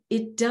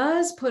it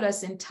does put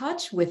us in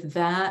touch with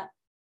that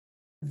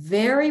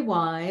very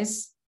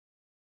wise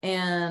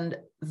and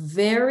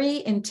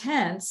very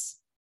intense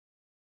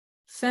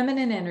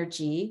feminine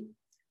energy,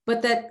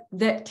 but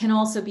that can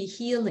also be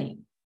healing.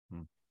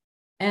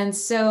 And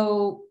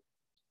so,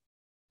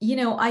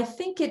 I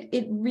think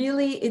it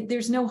really,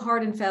 there's no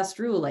hard and fast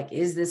rule, like,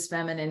 is this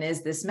feminine?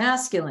 Is this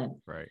masculine?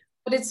 Right.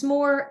 But it's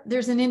more,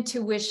 there's an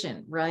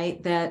intuition,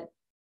 right? That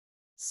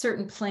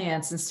certain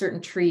plants and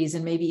certain trees,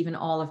 and maybe even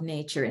all of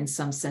nature in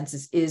some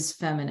senses, is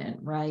feminine,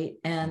 right?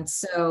 And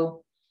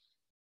so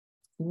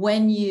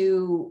when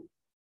you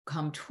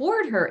come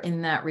toward her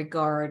in that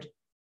regard,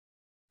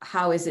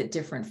 how is it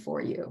different for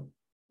you?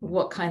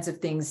 What kinds of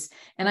things?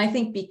 And I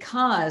think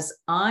because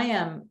I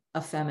am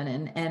a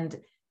feminine and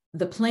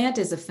the plant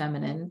is a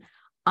feminine,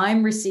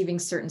 I'm receiving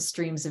certain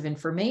streams of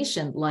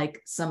information, like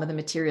some of the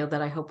material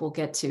that I hope we'll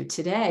get to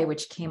today,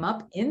 which came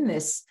up in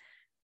this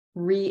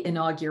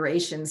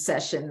re-inauguration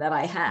session that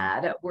I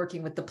had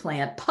working with the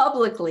plant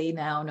publicly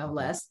now, no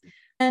less.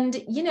 And,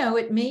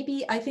 it may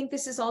be, I think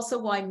this is also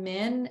why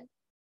men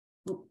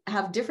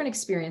have different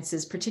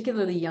experiences,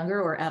 particularly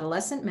younger or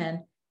adolescent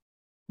men.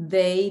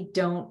 They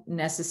don't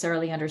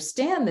necessarily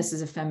understand this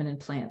is a feminine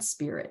plant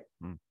spirit.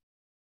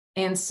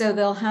 And so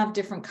they'll have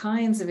different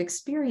kinds of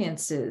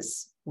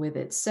experiences with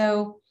it.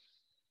 So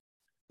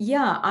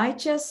yeah, I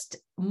just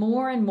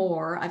more and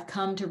more, I've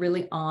come to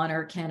really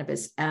honor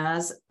cannabis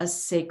as a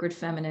sacred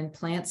feminine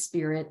plant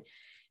spirit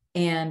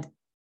and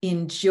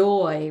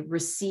enjoy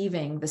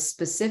receiving the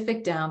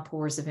specific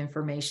downpours of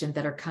information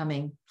that are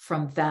coming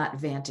from that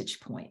vantage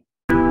point.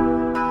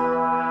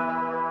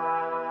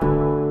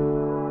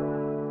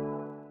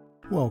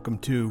 Welcome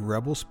to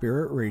Rebel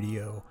Spirit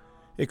Radio,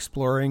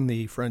 exploring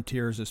the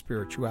frontiers of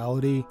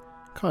spirituality,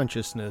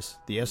 consciousness,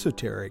 the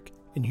esoteric,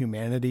 and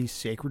humanity's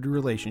sacred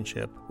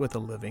relationship with the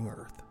living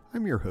earth.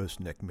 I'm your host,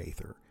 Nick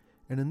Mather,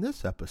 and in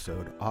this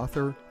episode,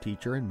 author,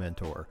 teacher, and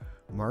mentor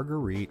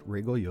Marguerite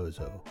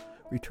Rigoglioso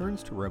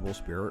returns to Rebel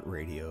Spirit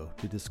Radio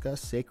to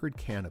discuss sacred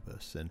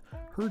cannabis and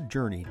her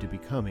journey to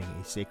becoming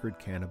a sacred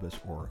cannabis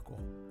oracle.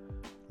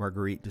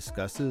 Marguerite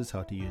discusses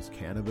how to use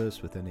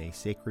cannabis within a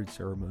sacred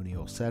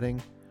ceremonial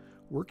setting,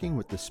 working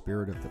with the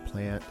spirit of the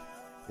plant,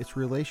 its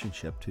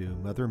relationship to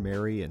Mother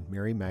Mary and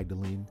Mary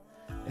Magdalene,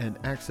 and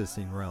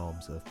accessing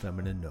realms of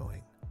feminine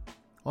knowing.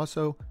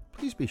 Also,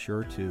 please be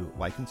sure to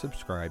like and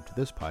subscribe to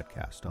this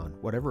podcast on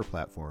whatever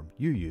platform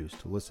you use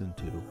to listen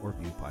to or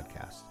view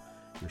podcasts.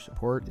 Your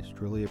support is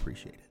truly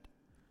appreciated.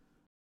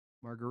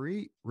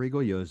 Marguerite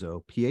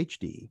Rigoglioso,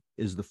 PhD,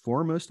 is the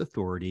foremost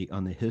authority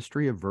on the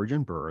history of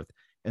virgin birth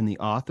and the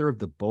author of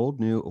the bold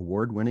new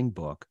award-winning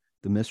book,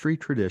 The Mystery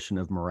Tradition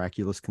of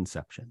Miraculous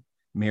Conception,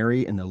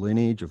 Mary and the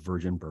Lineage of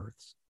Virgin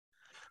Births.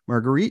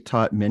 Marguerite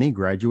taught many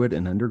graduate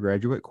and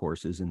undergraduate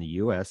courses in the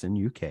US and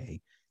UK,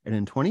 and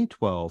in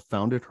 2012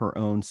 founded her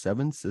own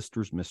Seven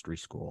Sisters Mystery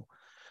School,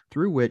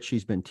 through which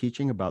she's been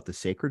teaching about the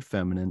sacred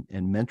feminine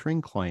and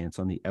mentoring clients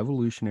on the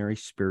evolutionary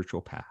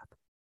spiritual path.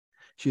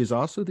 She is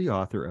also the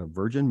author of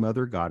Virgin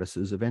Mother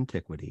Goddesses of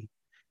Antiquity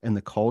and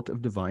the Cult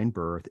of Divine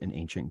Birth in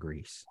Ancient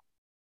Greece.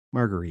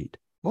 Marguerite,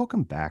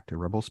 welcome back to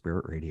Rebel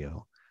Spirit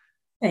Radio.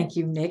 Thank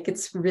you, Nick.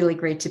 It's really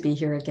great to be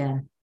here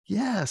again.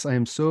 Yes, I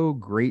am so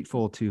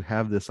grateful to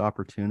have this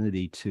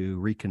opportunity to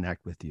reconnect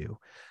with you.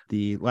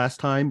 The last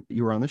time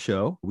you were on the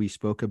show, we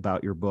spoke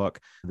about your book,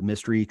 The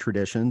Mystery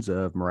Traditions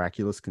of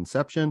Miraculous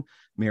Conception,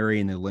 Mary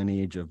and the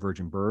Lineage of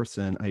Virgin Births,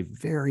 and I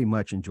very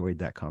much enjoyed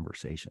that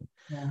conversation.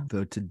 Yeah.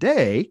 Though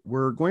today,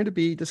 we're going to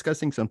be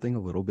discussing something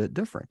a little bit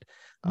different,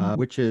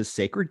 which is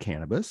sacred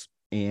cannabis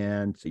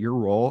and your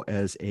role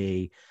as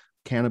a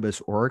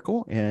cannabis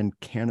oracle and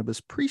cannabis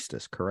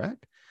priestess,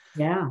 correct?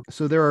 Yeah.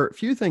 So there are a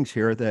few things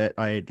here that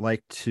I'd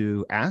like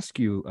to ask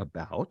you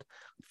about.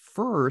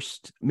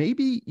 First,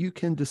 maybe you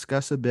can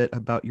discuss a bit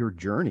about your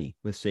journey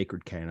with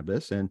sacred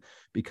cannabis and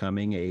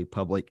becoming a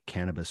public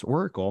cannabis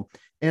oracle.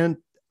 And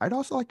I'd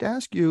also like to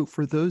ask you,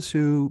 for those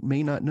who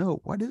may not know,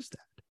 what is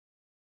that?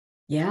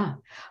 Yeah.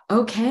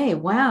 Okay.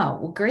 Wow.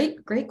 Well,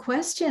 great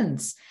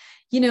questions.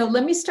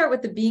 Let me start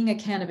with the being a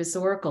cannabis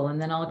oracle,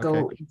 and then I'll go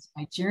into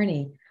my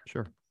journey.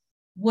 Sure.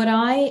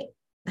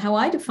 How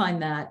I define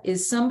that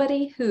is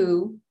somebody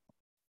who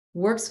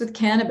works with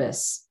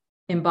cannabis,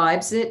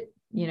 imbibes it,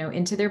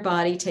 into their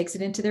body, takes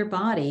it into their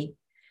body,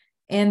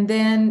 and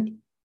then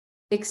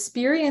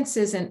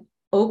experiences an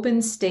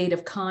open state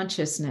of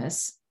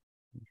consciousness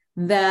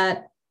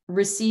that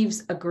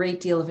receives a great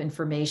deal of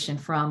information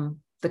from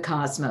the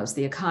cosmos,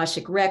 the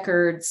Akashic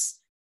records,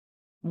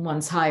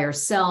 one's higher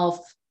self,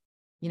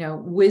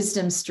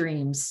 wisdom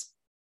streams,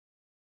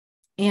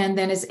 and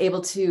then is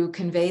able to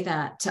convey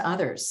that to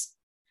others.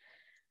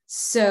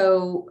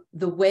 So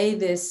the way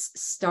this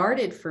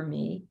started for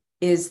me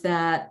is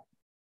that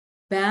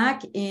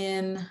back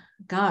in,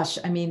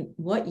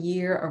 what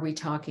year are we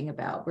talking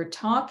about? We're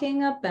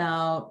talking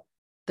about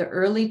the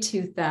early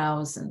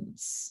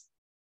 2000s,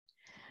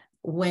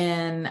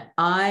 when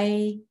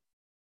I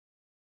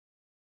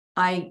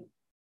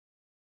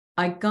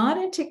got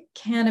into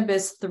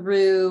cannabis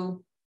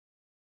through,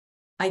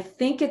 I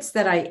think it's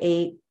that I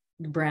ate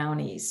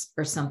brownies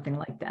or something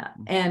like that.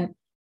 And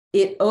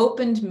it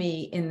opened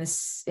me in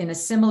a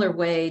similar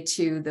way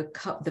to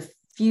the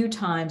few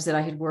times that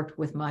I had worked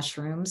with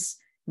mushrooms,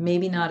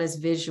 maybe not as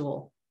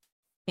visual.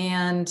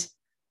 And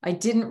I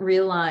didn't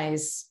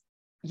realize,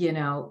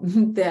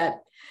 that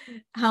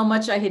how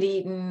much I had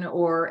eaten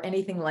or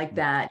anything like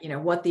that,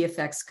 what the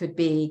effects could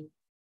be.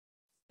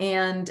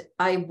 And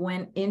I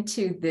went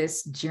into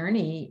this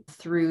journey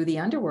through the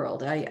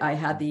underworld. I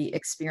had the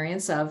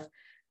experience of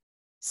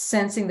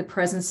sensing the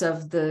presence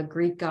of the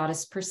Greek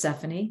goddess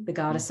Persephone, the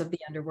goddess of the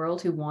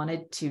underworld, who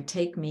wanted to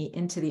take me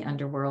into the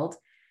underworld.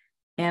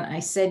 And I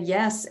said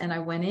yes, and I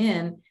went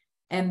in.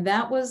 And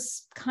that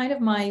was kind of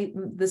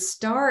the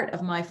start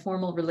of my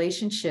formal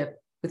relationship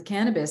with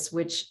cannabis,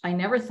 which I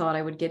never thought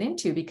I would get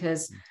into,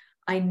 because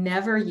I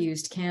never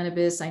used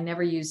cannabis. I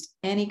never used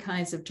any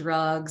kinds of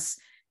drugs,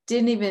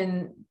 didn't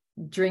even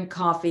drink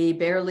coffee,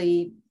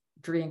 barely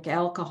drink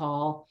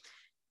alcohol.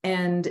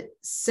 And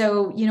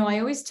so, I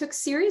always took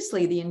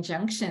seriously the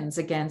injunctions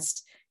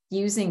against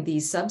using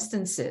these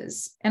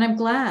substances. And I'm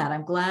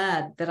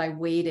glad that I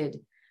waited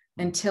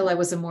until I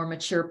was a more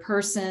mature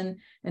person,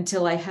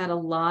 until I had a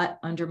lot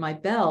under my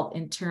belt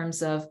in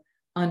terms of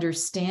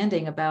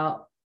understanding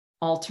about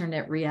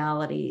alternate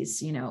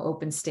realities,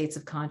 open states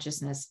of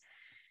consciousness.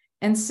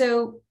 And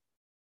so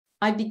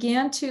I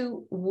began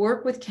to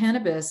work with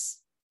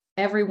cannabis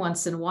every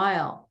once in a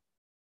while.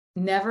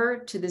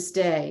 Never to this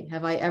day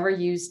have I ever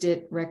used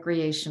it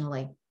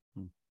recreationally.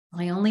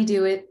 I only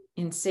do it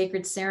in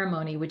sacred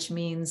ceremony, which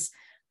means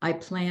I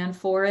plan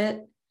for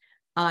it.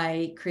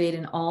 I create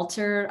an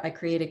altar, I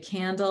create a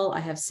candle,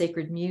 I have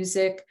sacred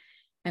music,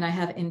 and I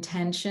have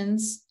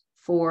intentions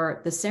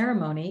for the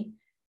ceremony.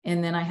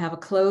 And then I have a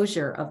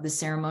closure of the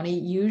ceremony.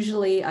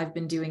 Usually I've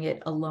been doing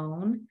it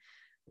alone,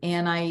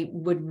 and I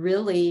would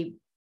really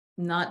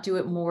not do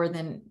it more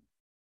than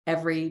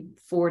every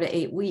 4 to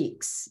 8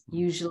 weeks,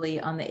 usually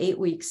on the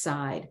 8-week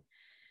side.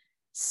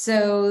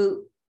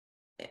 So,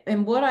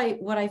 and what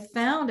I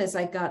found as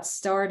I got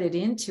started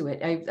into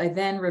it, I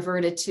then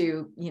reverted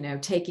to,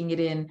 taking it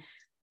in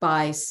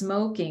by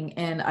smoking,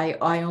 and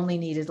I only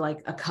needed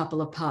like a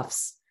couple of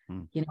puffs.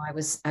 I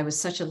was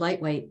such a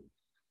lightweight.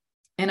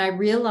 And I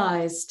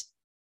realized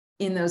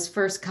in those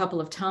first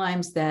couple of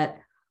times that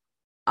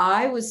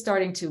I was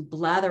starting to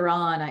blather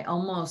on. I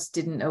almost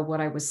didn't know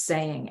what I was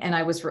saying. And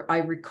I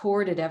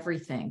recorded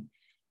everything.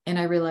 And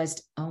I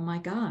realized, oh my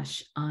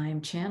gosh, I'm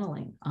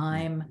channeling.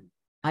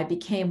 I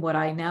became what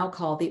I now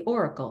call the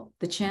oracle,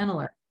 the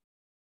channeler.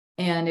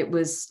 And it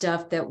was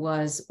stuff that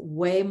was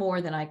way more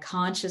than I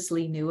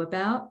consciously knew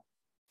about.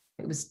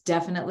 It was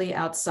definitely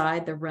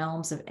outside the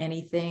realms of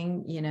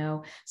anything,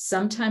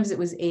 Sometimes it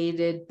was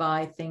aided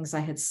by things I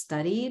had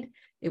studied.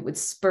 It would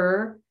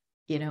spur,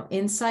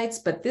 insights,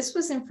 but this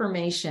was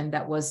information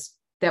that was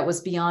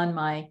beyond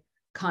my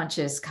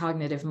conscious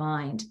cognitive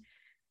mind.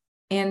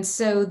 And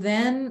so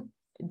then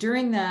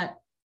during that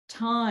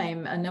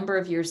time, a number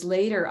of years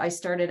later, I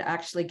started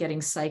actually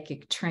getting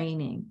psychic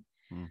training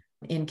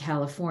in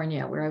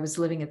California, where I was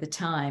living at the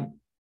time.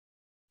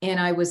 And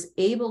I was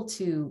able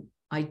to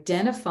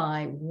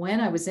identify when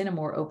I was in a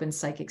more open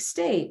psychic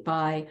state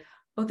by,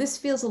 oh, this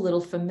feels a little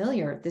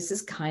familiar. This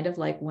is kind of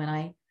like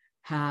when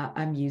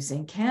I'm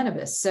using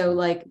cannabis. So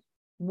like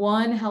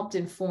one helped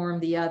inform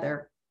the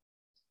other.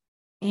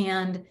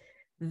 And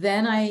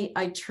then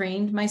I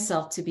trained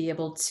myself to be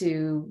able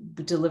to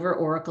deliver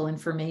oracle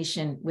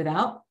information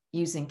without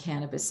using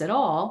cannabis at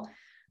all.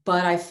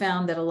 But I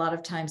found that a lot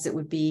of times it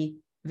would be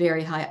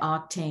very high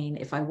octane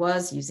if I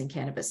was using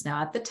cannabis.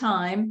 Now, at the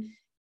time,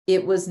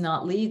 it was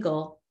not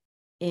legal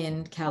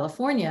in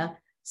California,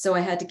 so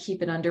I had to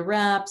keep it under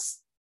wraps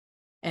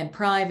and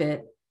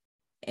private.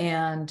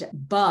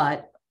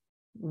 But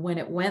when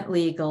it went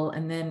legal,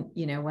 and then,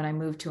 when I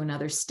moved to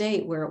another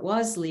state where it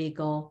was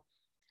legal,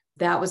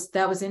 that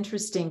was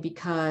interesting,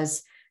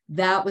 because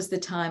that was the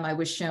time I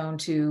was shown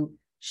to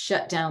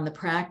shut down the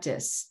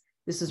practice.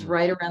 This was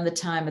right around the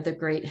time of the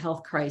great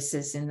health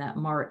crisis in that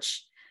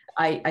March.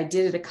 I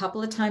did it a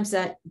couple of times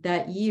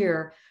that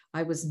year.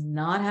 I was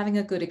not having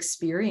a good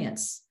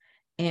experience.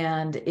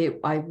 And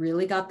I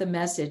really got the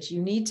message,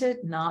 you need to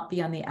not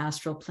be on the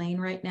astral plane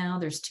right now.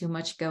 There's too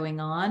much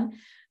going on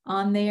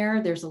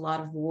there. There's a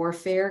lot of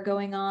warfare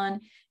going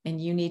on,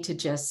 and you need to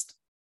just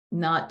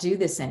not do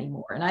this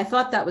anymore. And I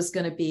thought that was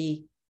going to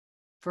be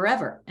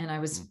forever. And I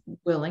was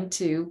willing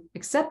to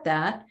accept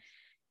that.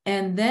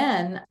 And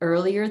then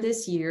earlier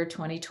this year,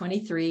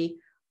 2023,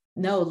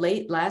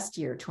 late last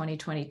year,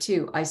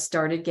 2022, I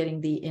started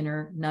getting the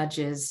inner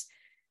nudges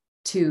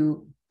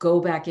to go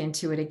back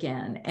into it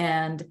again.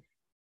 And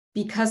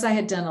because I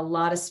had done a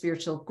lot of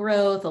spiritual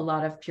growth, a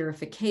lot of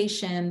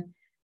purification,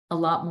 a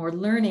lot more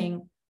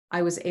learning,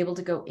 I was able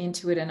to go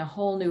into it in a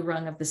whole new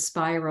rung of the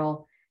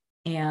spiral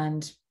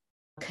and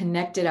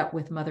connect it up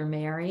with Mother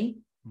Mary,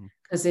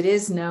 because it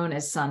is known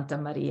as Santa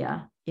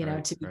Maria,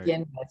 to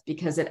begin with,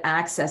 because it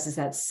accesses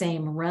that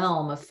same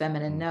realm of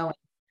feminine knowing.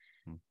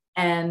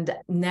 And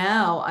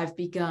now I've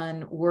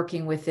begun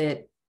working with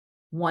it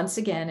once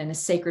again in a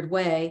sacred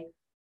way,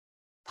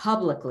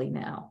 publicly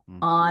now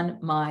on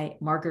my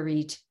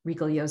Marguerite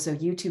Rigoglioso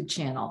YouTube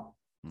channel.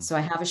 So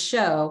I have a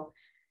show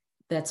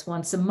that's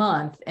once a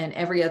month, and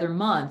every other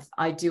month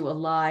I do a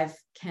live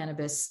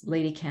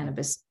Lady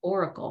Cannabis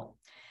Oracle.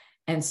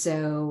 And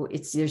so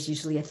there's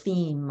usually a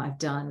theme. I've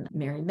done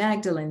Mary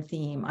Magdalene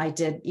theme. I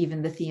did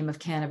even the theme of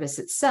cannabis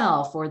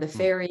itself, or the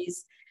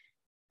fairies.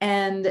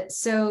 And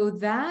so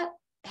that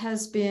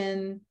has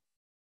been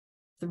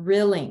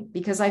thrilling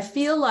because I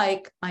feel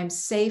like I'm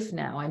safe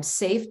now. I'm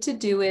safe to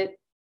do it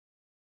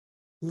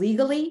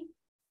legally,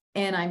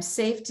 and I'm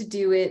safe to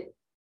do it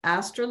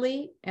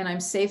astrally, and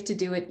I'm safe to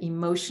do it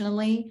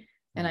emotionally,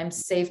 and I'm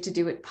safe to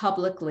do it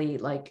publicly.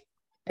 Like,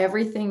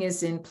 everything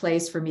is in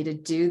place for me to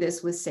do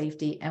this with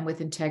safety and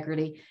with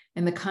integrity.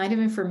 And the kind of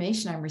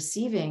information I'm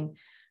receiving,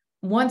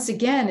 once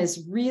again,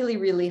 is really,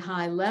 really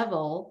high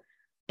level.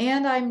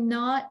 And I'm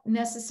not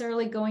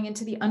necessarily going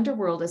into the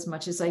underworld as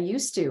much as I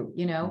used to.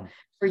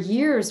 For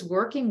years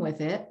working with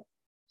it,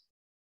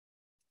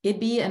 it'd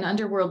be an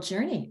underworld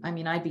journey. I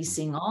mean, I'd be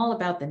seeing all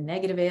about the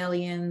negative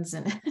aliens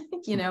and,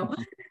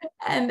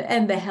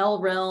 and the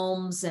hell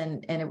realms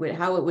and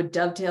how it would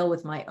dovetail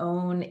with my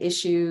own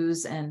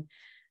issues. And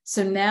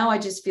so now I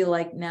just feel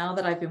like, now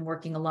that I've been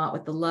working a lot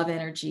with the love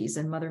energies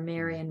and Mother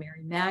Mary and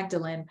Mary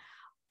Magdalene,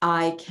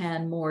 I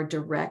can more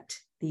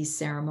direct these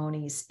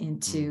ceremonies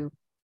into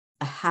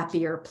a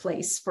happier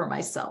place for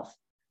myself.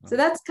 So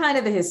that's kind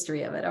of the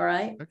history of it. All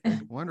right. Okay.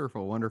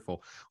 Wonderful.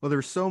 Wonderful. Well,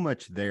 there's so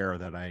much there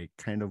that I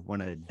kind of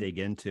want to dig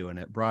into, and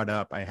it brought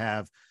up, I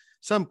have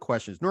some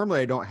questions. Normally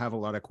I don't have a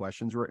lot of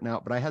questions written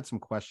out, but I had some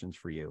questions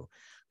for you.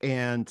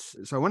 And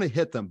so I want to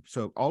hit them.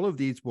 So all of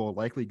these will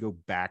likely go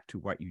back to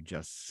what you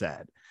just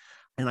said.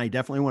 And I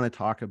definitely want to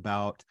talk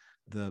about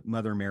the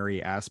Mother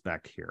Mary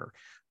aspect here.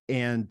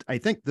 And I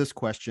think this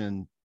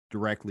question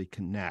directly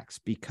connects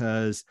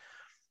because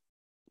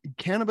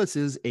cannabis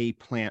is a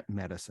plant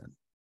medicine.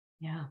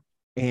 Yeah.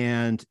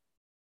 And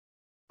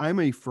I'm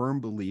a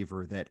firm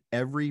believer that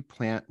every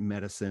plant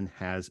medicine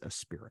has a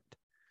spirit.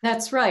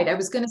 That's right. I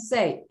was going to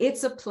say,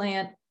 it's a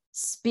plant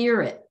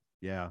spirit.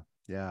 Yeah.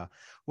 Yeah.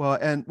 Well,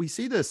 and we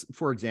see this,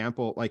 for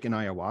example, like in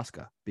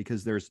ayahuasca,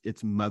 because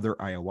it's Mother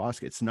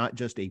Ayahuasca. It's not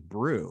just a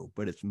brew,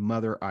 but it's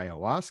Mother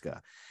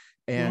Ayahuasca.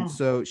 And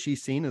so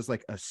she's seen as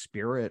like a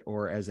spirit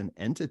or as an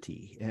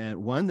entity,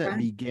 and one that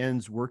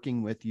begins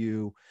working with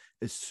you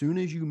as soon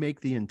as you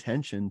make the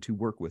intention to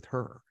work with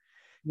her.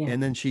 Yeah.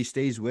 And then she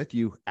stays with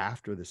you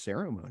after the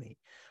ceremony.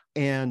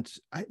 And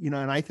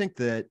I think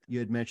that you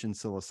had mentioned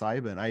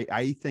psilocybin.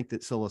 I think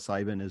that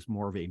psilocybin is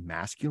more of a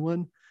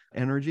masculine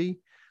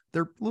energy.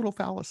 They're little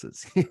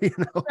phalluses,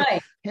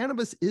 Right.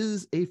 Cannabis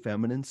is a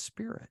feminine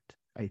spirit,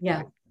 I think.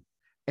 Yeah.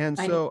 And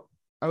so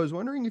I was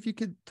wondering if you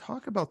could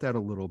talk about that a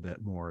little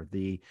bit more,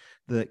 the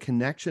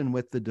connection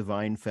with the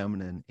divine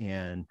feminine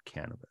and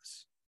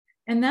cannabis.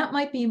 And that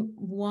might be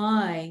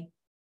why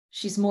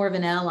she's more of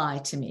an ally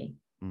to me.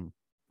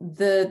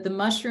 The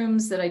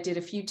mushrooms that I did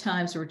a few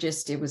times were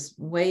it was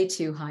way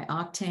too high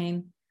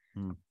octane.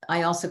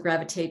 I also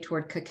gravitate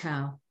toward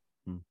cacao,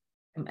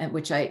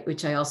 which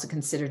I also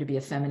consider to be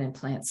a feminine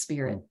plant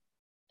spirit.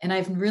 And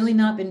I've really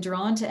not been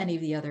drawn to any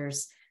of the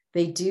others.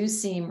 They do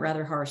seem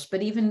rather harsh,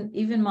 but even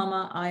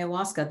Mama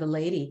Ayahuasca, the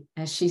lady,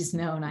 as she's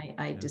known,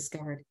 I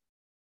discard.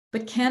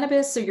 But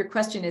cannabis, so your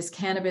question is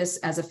cannabis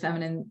as a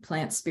feminine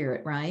plant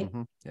spirit, right?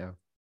 Yeah.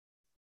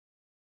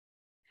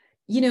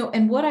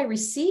 And what I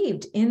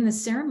received in the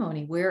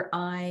ceremony where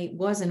I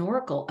was an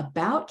oracle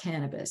about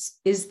cannabis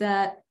is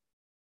that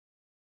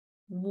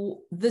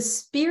the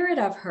spirit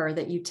of her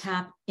that you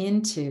tap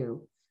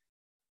into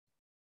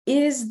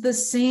is the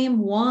same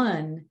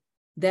one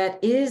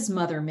that is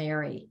Mother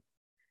Mary,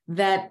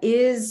 that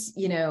is,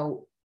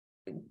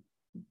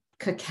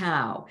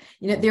 cacao.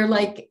 They're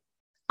like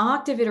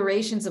octave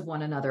iterations of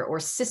one another,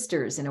 or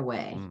sisters in a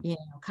way,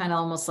 kind of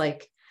almost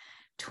like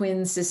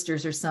twin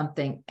sisters or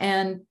something.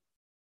 And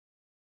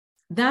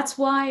that's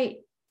why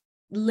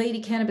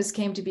Lady Cannabis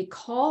came to be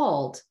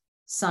called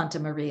Santa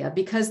Maria,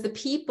 because the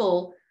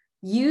people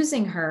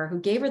using her, who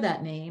gave her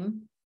that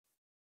name,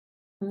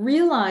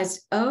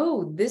 realized,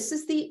 oh, this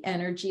is the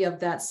energy of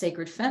that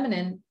sacred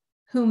feminine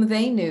whom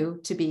they knew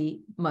to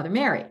be Mother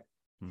Mary.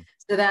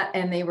 So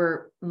and they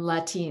were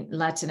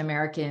Latin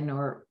American,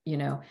 or,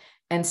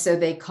 and so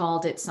they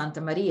called it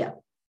Santa Maria.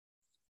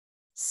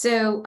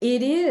 So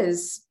it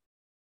is,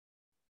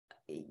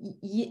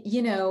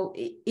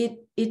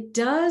 it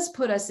does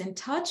put us in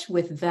touch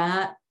with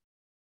that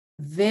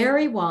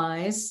very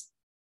wise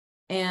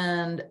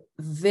and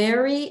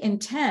very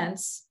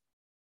intense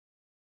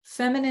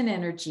feminine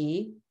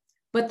energy,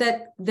 but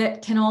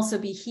that can also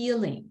be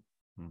healing.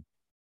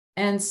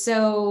 And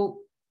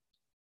so,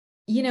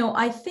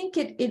 I think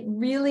it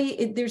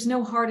really, there's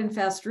no hard and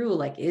fast rule,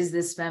 like, is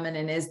this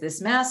feminine, is this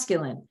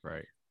masculine?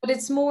 Right. But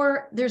it's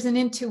more, there's an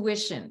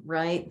intuition,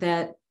 right?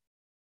 That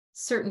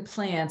certain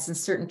plants and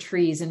certain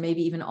trees, and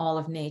maybe even all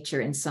of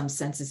nature in some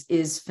senses,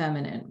 is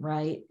feminine,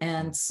 right?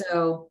 And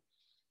so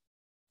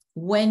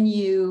when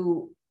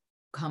you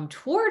come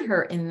toward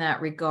her in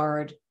that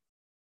regard,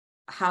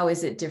 how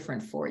is it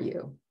different for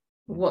you?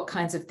 what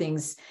kinds of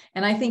things.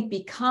 And I think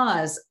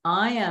because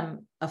I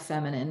am a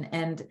feminine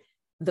and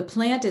the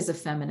plant is a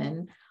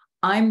feminine,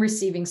 I'm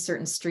receiving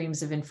certain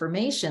streams of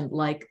information,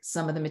 like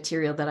some of the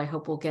material that I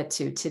hope we'll get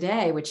to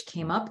today, which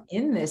came up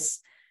in this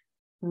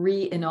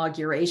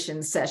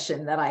re-inauguration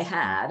session that I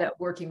had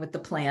working with the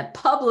plant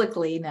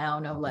publicly now,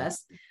 no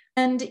less.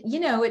 And,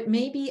 it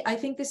may be, I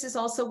think this is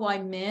also why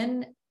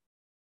men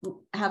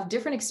have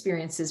different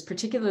experiences,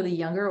 particularly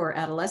younger or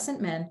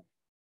adolescent men.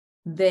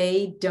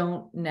 They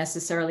don't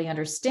necessarily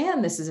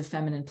understand this is a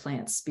feminine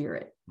plant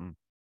spirit.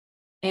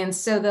 And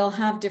so they'll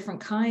have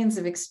different kinds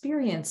of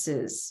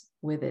experiences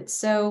with it.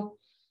 So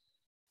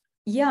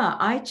yeah,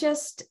 I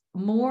just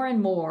more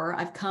and more,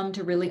 I've come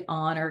to really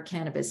honor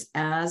cannabis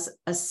as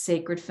a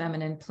sacred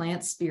feminine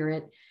plant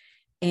spirit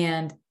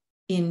and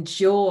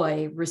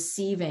enjoy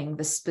receiving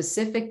the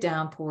specific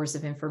downpours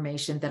of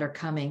information that are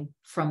coming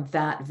from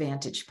that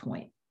vantage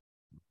point.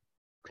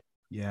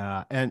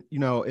 Yeah. And,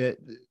 it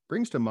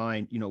brings to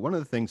mind, one of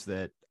the things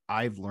that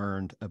I've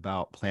learned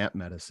about plant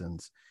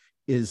medicines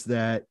is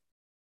that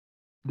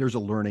there's a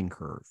learning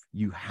curve.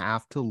 You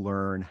have to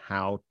learn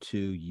how to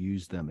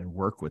use them and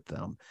work with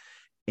them.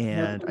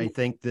 And I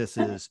think this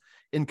is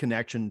in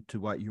connection to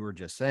what you were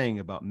just saying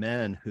about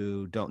men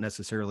who don't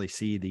necessarily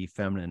see the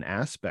feminine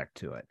aspect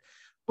to it.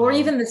 Or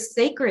even the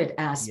sacred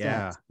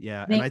aspect.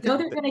 Yeah. They and I know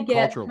think they're going to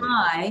get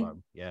high.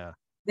 Yeah.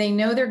 They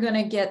know they're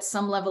going to get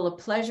some level of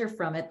pleasure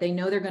from it. They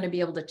know they're going to be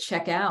able to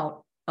check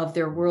out of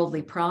their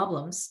worldly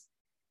problems.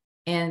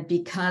 And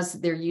because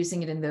they're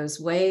using it in those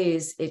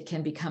ways, it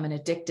can become an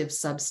addictive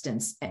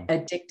substance.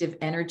 Addictive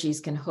energies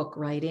can hook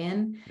right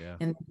in. Yeah.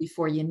 And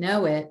before you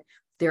know it,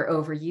 they're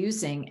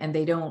overusing and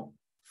they don't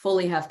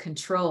fully have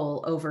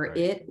control over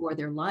it or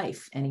their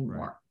life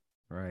anymore.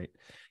 Right.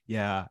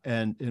 Yeah.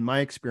 And in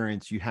my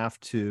experience, you have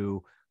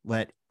to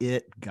let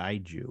it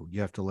guide you. You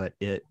have to let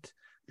it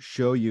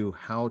show you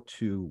how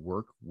to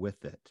work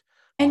with it.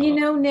 And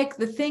Nick,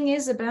 the thing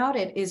is about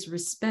it is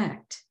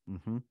respect.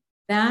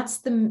 That's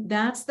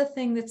the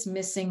thing that's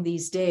missing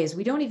these days.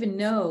 We don't even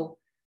know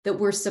that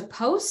we're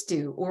supposed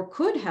to or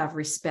could have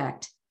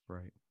respect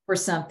for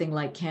something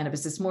like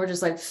cannabis. It's more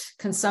just like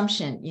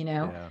consumption,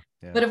 Yeah.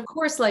 But of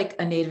course, like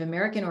a Native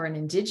American or an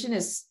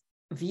indigenous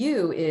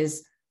view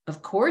is,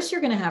 of course,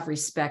 you're going to have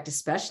respect,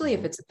 especially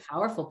if it's a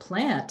powerful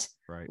plant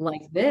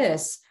like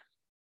this.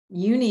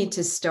 You need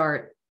to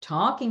start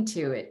talking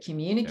to it,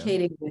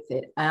 communicating with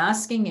it,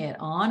 asking it,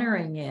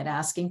 honoring it,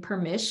 asking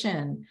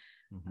permission,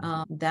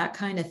 that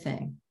kind of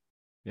thing.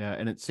 Yeah.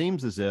 And it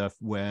seems as if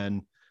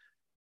when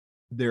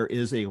there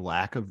is a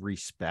lack of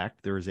respect,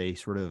 there's a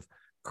sort of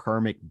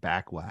karmic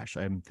backlash.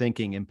 I'm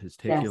thinking in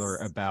particular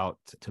about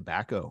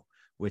tobacco,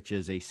 which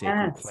is a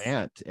sacred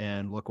plant.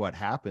 And look what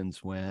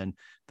happens when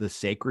the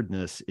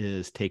sacredness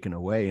is taken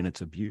away and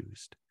it's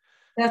abused.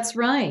 That's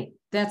right.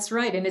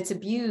 And it's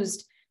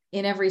abused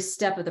in every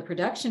step of the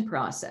production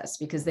process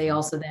because they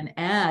also then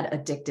add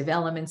addictive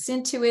elements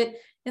into it.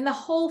 And the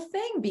whole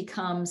thing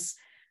becomes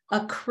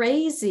a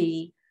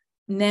crazy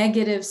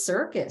negative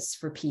circus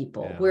for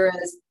people.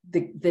 Whereas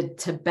the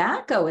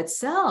tobacco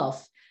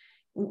itself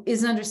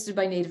is understood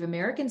by Native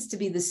Americans to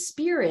be the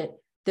spirit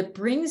that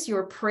brings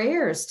your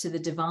prayers to the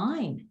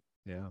divine.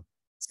 Yeah.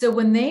 So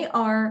when they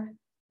are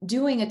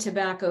doing a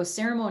tobacco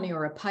ceremony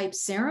or a pipe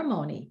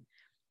ceremony,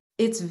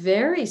 it's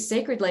very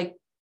sacred. Like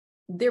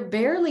they're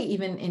barely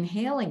even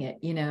inhaling it,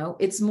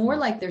 it's more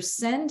like they're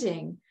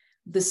sending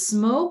the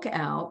smoke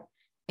out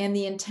and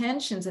the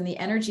intentions and the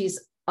energies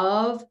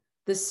of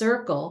the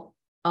circle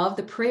of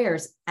the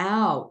prayers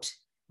out.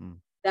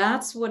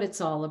 That's what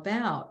it's all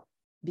about,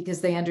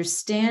 because they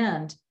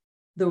understand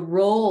the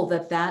role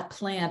that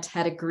plant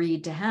had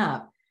agreed to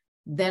have.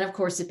 Then, of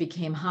course, it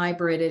became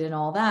hybrided and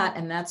all that.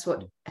 And that's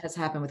what has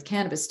happened with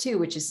cannabis too,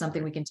 which is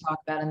something we can talk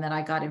about. And that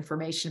I got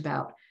information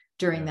about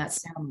during that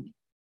ceremony.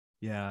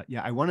 Yeah.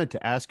 I wanted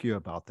to ask you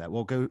about that.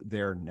 We'll go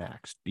there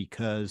next,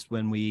 because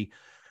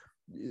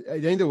I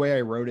think the way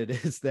I wrote it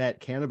is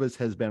that cannabis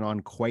has been on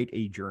quite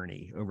a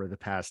journey over the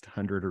past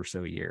 100 or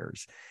so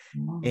years,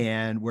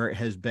 and where it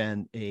has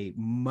been a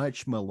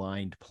much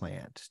maligned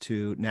plant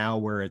to now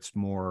where it's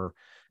more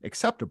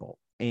acceptable.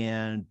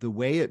 And the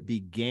way it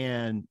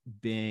began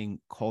being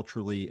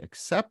culturally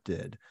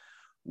accepted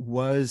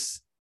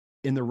was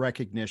in the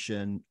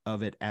recognition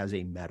of it as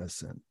a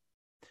medicine.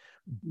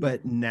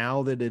 But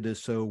now that it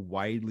is so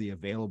widely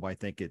available, I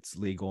think it's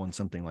legal in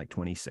something like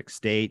 26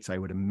 states. I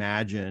would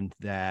imagine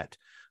that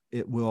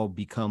it will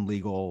become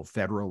legal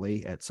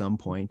federally at some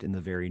point in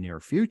the very near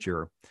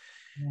future.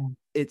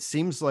 It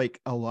seems like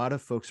a lot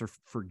of folks are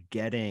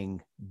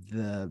forgetting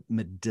the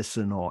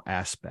medicinal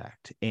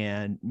aspect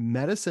and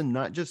medicine,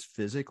 not just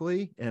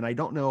physically. And I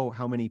don't know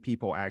how many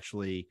people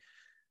actually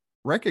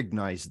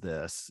recognize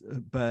this,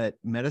 but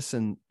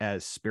medicine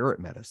as spirit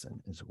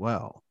medicine as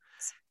well.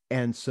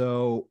 And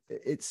so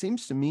it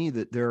seems to me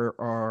that there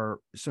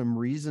are some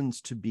reasons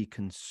to be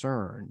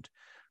concerned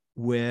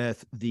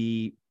with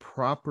the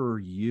proper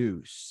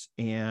use.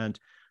 And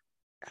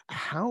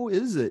how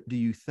is it, do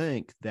you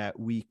think, that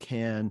we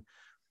can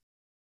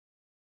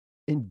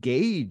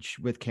engage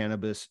with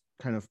cannabis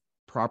kind of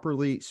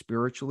properly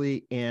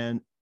spiritually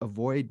and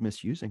avoid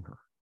misusing her.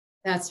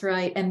 That's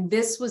right. And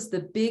this was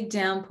the big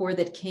downpour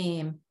that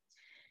came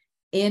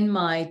in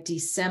my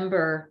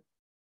December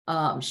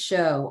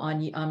show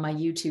on my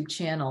YouTube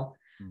channel.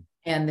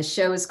 And the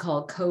show is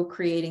called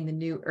Co-Creating the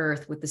New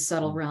Earth with the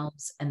Subtle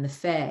Realms and the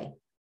Fae.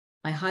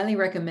 I highly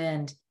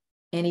recommend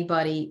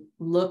anybody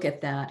look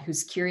at that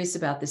who's curious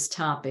about this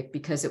topic,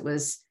 because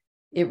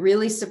it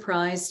really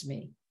surprised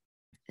me.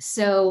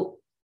 So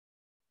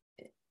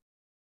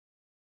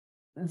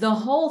the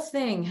whole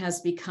thing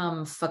has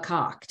become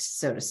fakaked,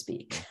 so to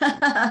speak.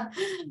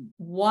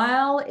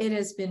 While it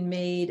has been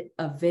made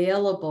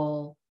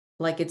available,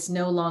 like it's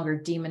no longer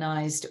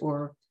demonized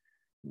or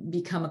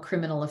become a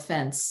criminal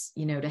offense,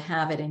 to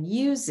have it and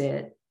use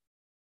it,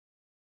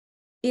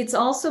 it's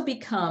also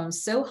become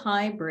so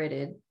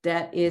hybrided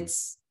that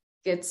it's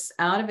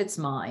out of its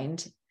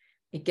mind.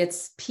 It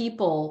gets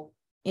people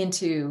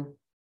into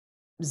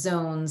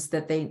zones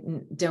that they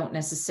don't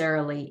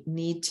necessarily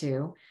need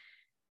to.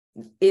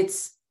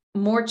 It's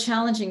more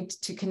challenging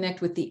to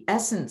connect with the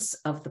essence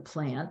of the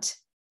plant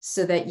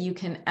so that you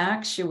can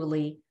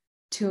actually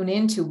tune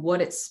into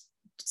what it's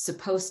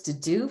supposed to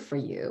do for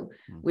you,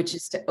 which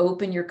is to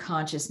open your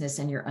consciousness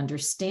and your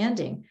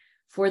understanding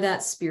for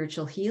that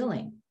spiritual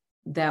healing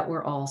that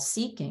we're all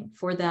seeking,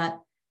 for that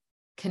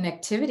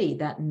connectivity,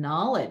 that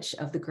knowledge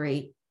of the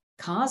great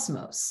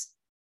cosmos.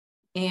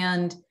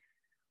 And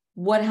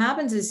what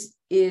happens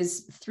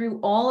is through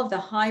all of the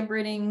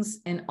hybridings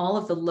and all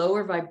of the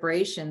lower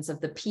vibrations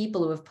of the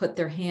people who have put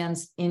their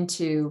hands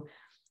into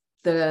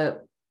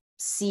the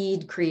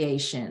seed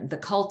creation, the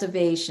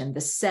cultivation, the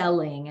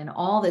selling, and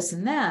all this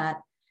and that,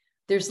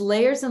 there's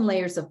layers and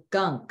layers of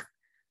gunk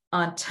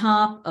on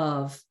top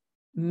of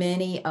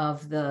many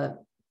of the,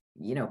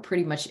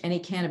 pretty much any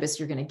cannabis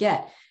you're going to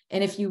get.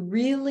 And if you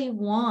really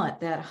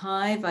want that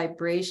high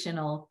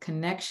vibrational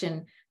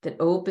connection that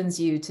opens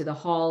you to the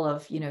hall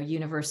of,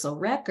 universal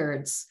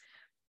records,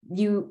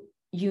 you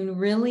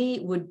really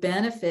would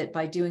benefit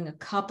by doing a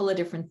couple of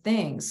different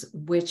things,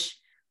 which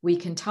we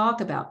can talk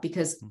about,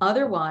 because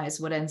otherwise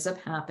what ends up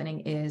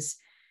happening is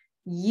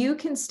you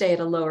can stay at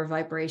a lower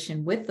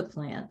vibration with the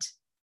plant,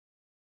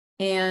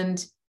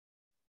 and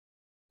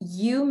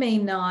you may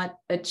not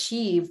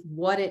achieve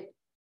what it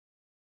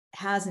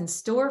has in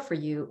store for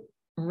you.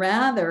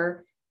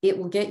 Rather, it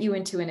will get you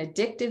into an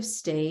addictive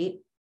state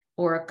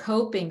or a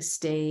coping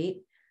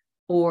state,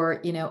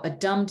 or, a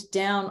dumbed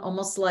down,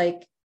 almost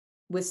like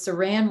with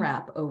saran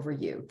wrap over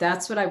you.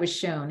 That's what I was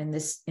shown in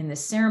this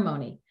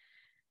ceremony,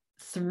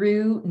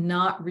 through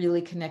not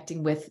really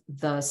connecting with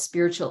the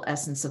spiritual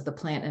essence of the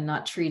plant and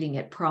not treating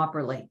it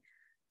properly.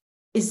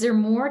 Is there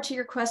more to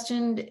your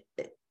question?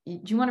 Do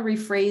you want to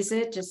rephrase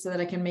it just so that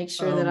I can make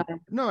sure that I...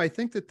 No, I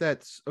think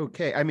that's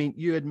okay. I mean,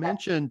 you had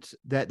mentioned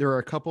that there are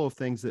a couple of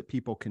things that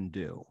people can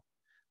do.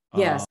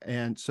 Yes.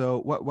 And so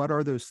what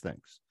are those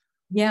things?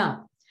 Yeah.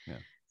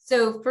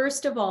 So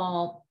first of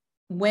all,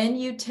 when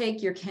you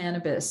take your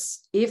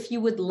cannabis, if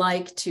you would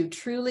like to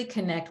truly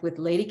connect with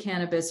Lady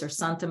Cannabis or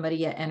Santa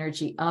Maria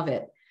energy of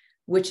it,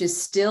 which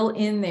is still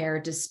in there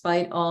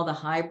despite all the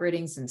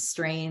hybridings and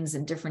strains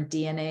and different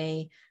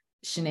DNA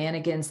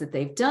shenanigans that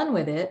they've done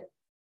with it,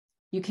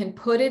 you can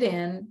put it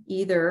in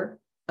either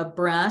a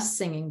brass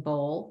singing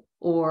bowl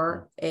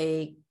or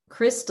a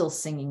crystal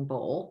singing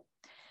bowl.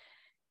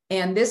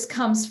 And this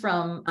comes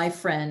from my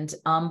friend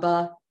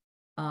Amba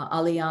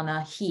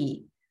Aliana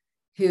He,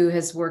 who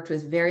has worked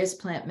with various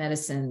plant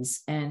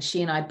medicines. And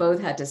she and I both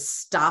had to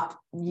stop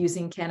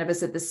using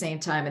cannabis at the same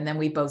time. And then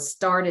we both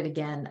started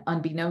again,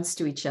 unbeknownst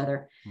to each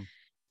other.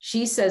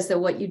 She says that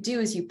what you do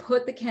is you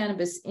put the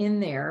cannabis in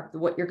there,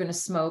 what you're going to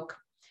smoke,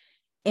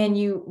 and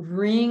you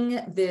ring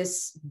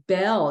this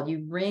bell, you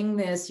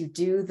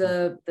do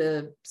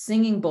the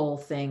singing bowl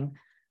thing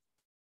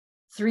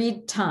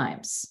 3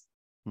 times.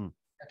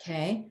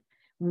 Okay.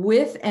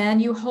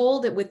 And you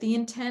hold it with the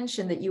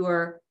intention that you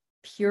are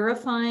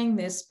purifying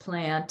this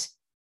plant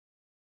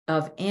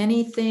of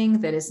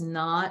anything that is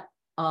not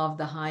of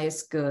the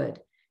highest good,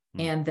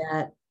 and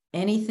that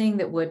anything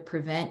that would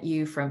prevent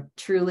you from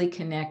truly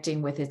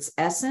connecting with its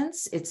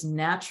essence, its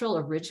natural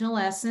original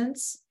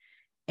essence,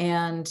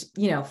 and,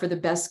 for the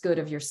best good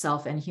of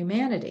yourself and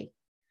humanity.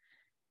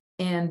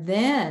 And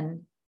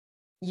then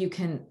you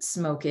can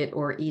smoke it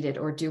or eat it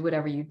or do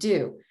whatever you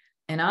do.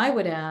 And I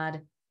would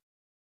add,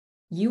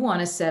 you want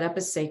to set up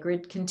a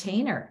sacred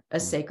container, a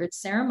sacred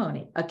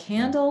ceremony, a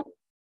candle,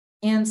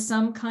 and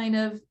some kind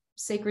of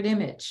sacred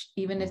image,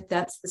 even if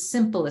that's the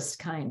simplest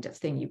kind of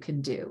thing you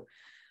can do.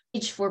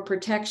 Each for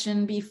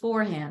protection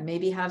beforehand,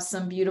 maybe have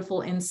some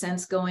beautiful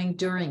incense going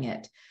during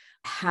it.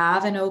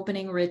 Have an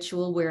opening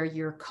ritual where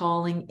you're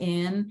calling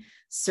in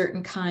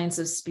certain kinds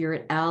of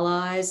spirit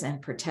allies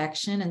and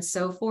protection and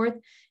so forth.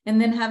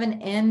 And then have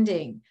an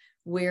ending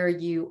where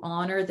you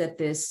honor that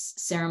this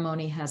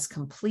ceremony has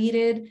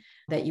completed,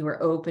 that you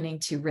are opening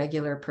to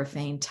regular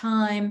profane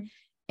time,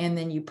 and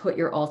then you put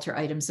your altar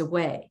items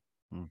away.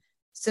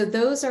 So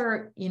those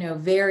are,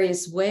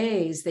 various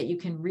ways that you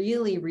can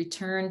really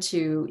return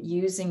to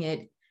using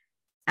it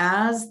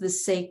as the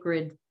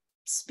sacred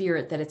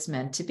spirit that it's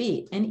meant to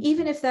be. And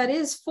even if that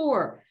is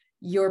for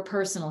your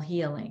personal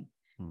healing,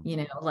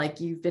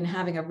 like you've been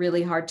having a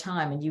really hard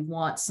time and you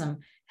want some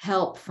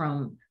help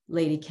from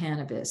Lady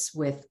Cannabis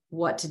with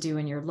what to do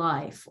in your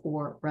life,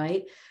 or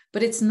right.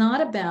 But it's not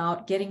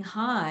about getting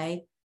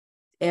high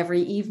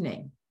every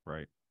evening,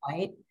 right?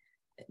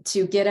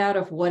 To get out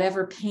of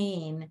whatever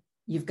pain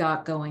you've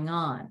got going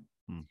on.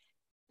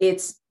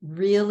 It's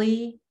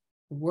really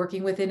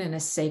working with it in a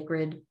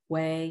sacred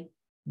way,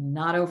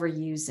 not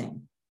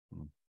overusing.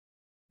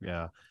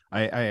 Yeah,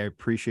 I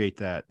appreciate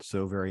that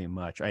so very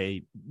much.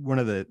 One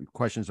of the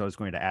questions I was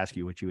going to ask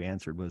you, which you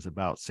answered, was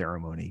about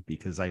ceremony,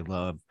 because I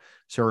love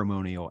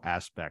ceremonial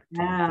aspect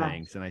to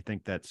things, and I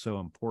think that's so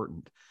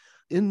important.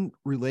 In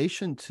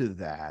relation to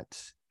that,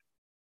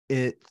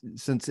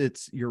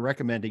 since you're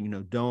recommending,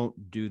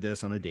 don't do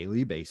this on a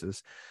daily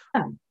basis,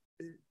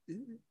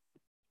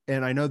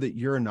 and I know that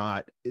you're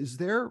not. Is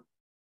there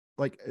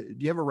do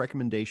you have a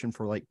recommendation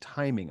for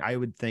timing? I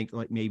would think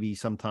maybe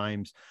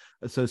sometimes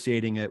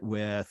associating it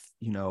with,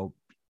 the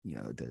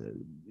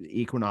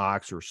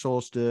equinox or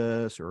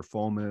solstice or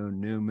full moon,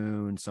 new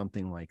moon,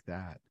 something like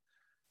that.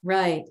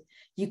 Right.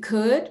 You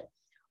could,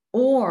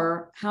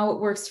 or how it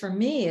works for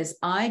me is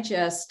I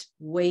just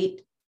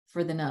wait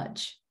for the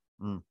nudge.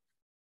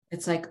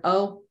 It's like,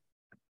 oh,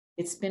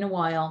 it's been a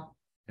while.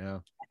 Yeah.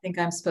 I think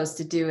I'm supposed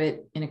to do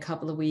it in a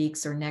couple of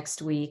weeks or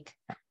next week.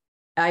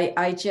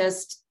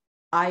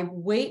 I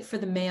wait for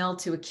the mail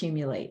to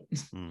accumulate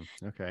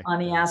on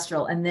the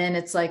astral. And then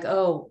it's like,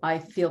 oh, I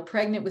feel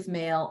pregnant with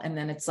mail. And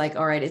then it's like,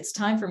 all right, it's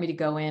time for me to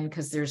go in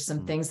because there's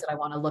some things that I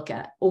want to look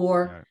at.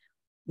 Or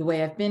the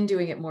way I've been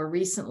doing it more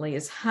recently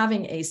is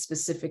having a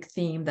specific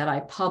theme that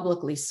I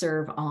publicly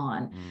serve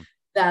on.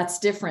 That's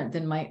different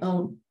than my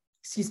own,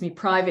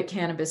 private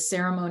cannabis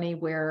ceremony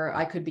where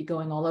I could be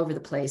going all over the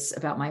place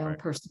about my own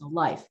personal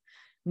life.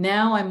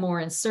 Now I'm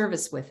more in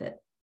service with it.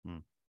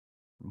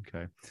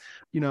 Okay.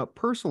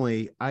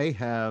 Personally, I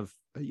have,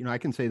 I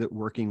can say that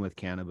working with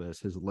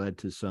cannabis has led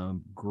to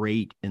some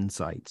great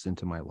insights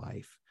into my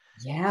life.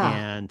 Yeah.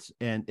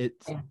 And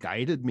it's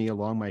guided me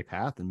along my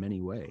path in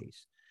many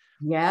ways.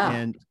 Yeah.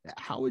 And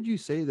how would you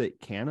say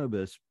that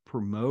cannabis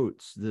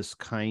promotes this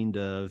kind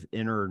of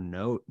inner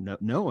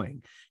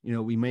knowing?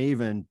 We may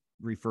even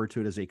refer to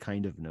it as a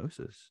kind of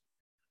gnosis.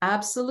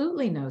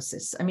 Absolutely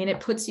gnosis. I mean, it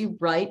puts you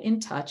right in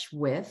touch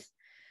with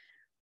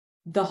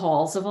the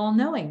halls of all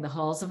knowing, the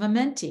halls of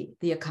Amenti,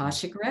 the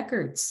Akashic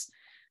records,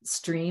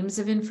 streams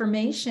of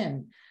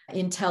information,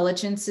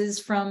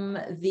 intelligences from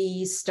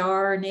the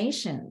star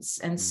nations,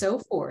 and so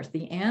forth,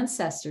 the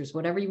ancestors,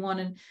 whatever you want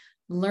to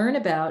learn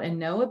about and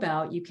know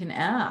about, you can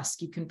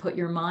ask, you can put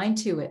your mind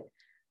to it.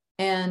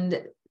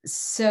 And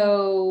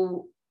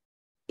so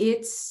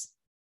it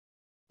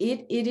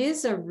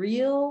is a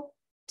real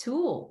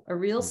tool, a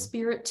real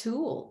spirit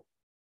tool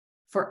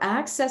for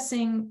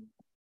accessing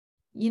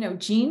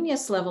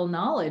genius level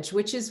knowledge,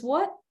 which is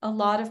what a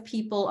lot of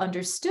people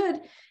understood.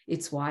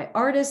 It's why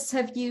artists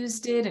have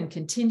used it and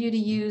continue to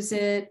use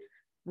it,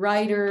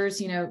 writers,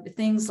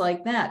 things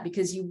like that,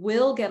 because you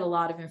will get a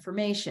lot of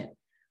information,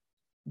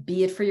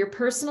 be it for your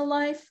personal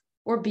life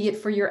or be it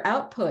for your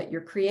output, your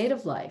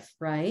creative life,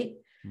 right?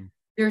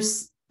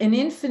 There's an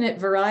infinite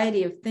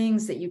variety of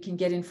things that you can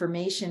get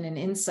information and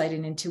insight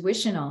and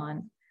intuition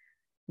on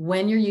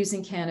when you're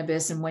using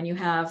cannabis, and when you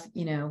have,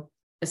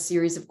 a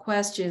series of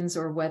questions,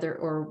 or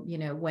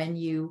when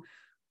you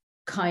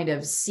kind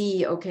of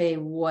see, okay,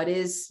 what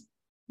is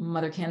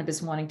Mother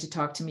Cannabis wanting to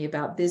talk to me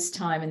about this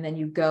time? And then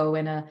you go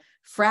in a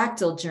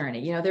fractal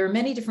journey. There are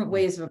many different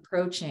ways of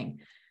approaching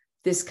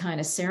this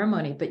kind of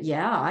ceremony, but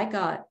I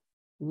got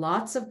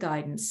lots of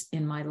guidance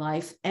in my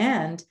life,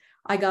 and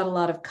I got a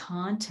lot of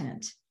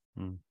content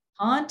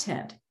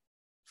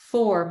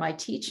for my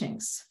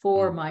teachings,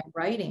 for my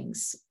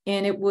writings,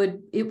 and it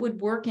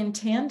would work in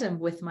tandem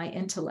with my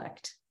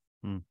intellect.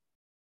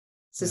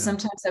 So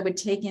sometimes I would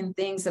take in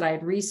things that I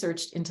had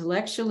researched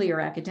intellectually or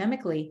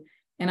academically,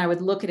 and I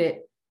would look at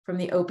it from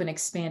the open,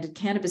 expanded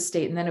cannabis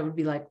state, and then it would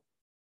be like,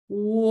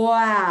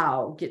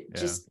 wow,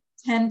 just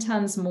 10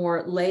 tons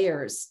more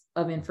layers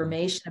of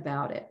information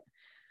about it.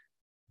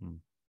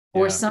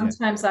 Or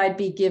sometimes I'd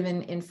be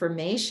given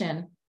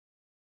information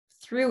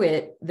through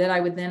it that I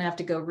would then have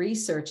to go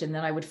research, and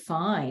then I would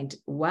find,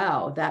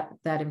 wow,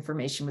 that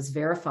information was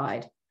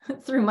verified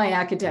through my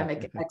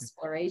academic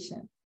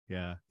exploration.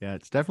 Yeah.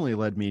 It's definitely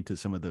led me to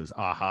some of those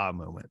aha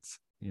moments,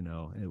 which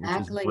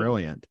is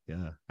brilliant.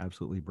 Yeah,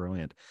 absolutely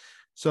brilliant.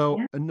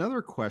 So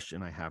another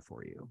question I have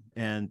for you,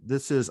 and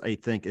this is, I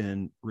think,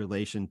 in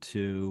relation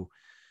to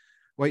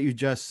what you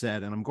just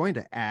said, and I'm going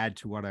to add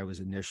to what I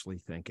was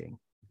initially thinking,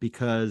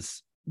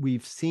 because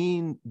we've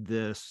seen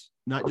this,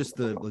 not just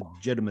the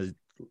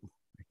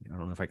I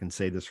don't know if I can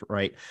say this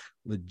right,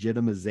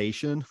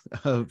 legitimization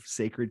of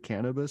sacred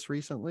cannabis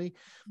recently.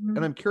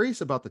 And I'm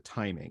curious about the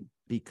timing,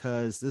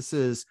 because this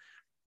is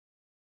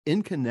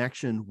in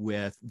connection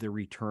with the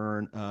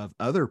return of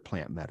other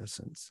plant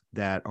medicines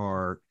that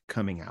are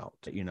coming out,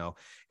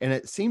 and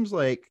it seems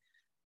like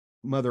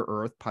Mother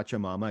Earth,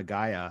 Pachamama,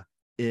 Gaia,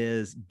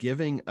 is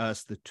giving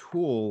us the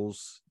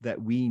tools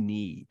that we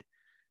need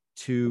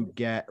to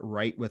get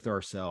right with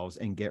ourselves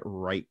and get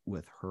right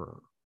with her.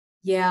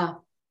 Yeah.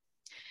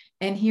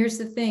 And here's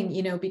the thing,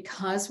 you know,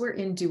 because we're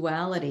in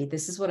duality,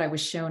 this is what I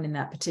was shown in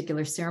that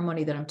particular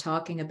ceremony that I'm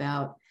talking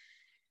about.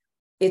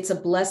 It's a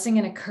blessing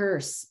and a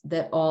curse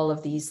that all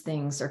of these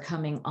things are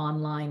coming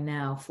online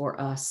now for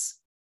us,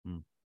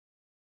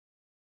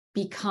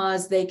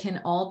 because they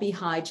can all be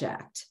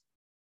hijacked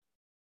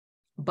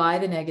by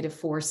the negative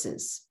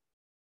forces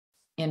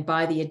and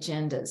by the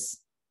agendas.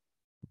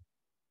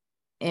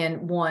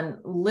 And one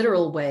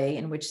literal way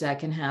in which that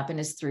can happen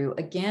is through,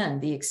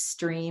 again, the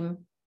extreme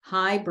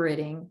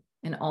hybriding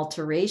and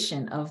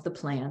alteration of the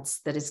plants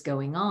that is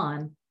going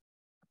on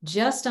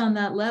just on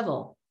that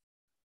level,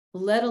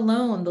 let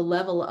alone the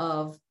level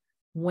of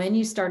when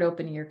you start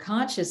opening your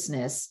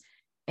consciousness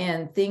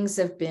and things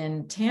have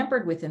been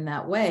tampered with in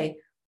that way,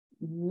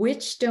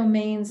 which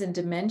domains and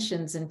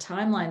dimensions and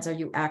timelines are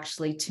you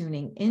actually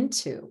tuning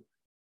into,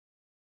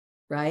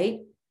 right?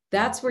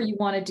 That's where you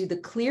want to do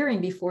the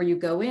clearing before you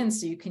go in,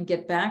 so you can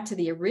get back to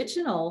the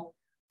original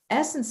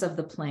essence of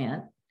the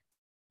plant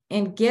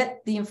and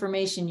get the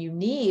information you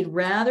need,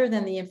 rather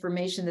than the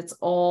information that's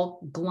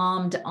all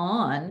glommed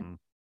on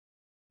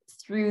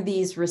through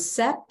these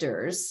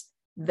receptors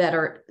that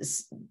are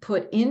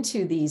put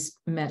into these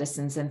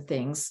medicines and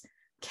things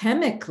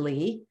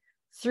chemically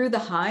through the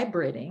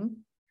hybriding,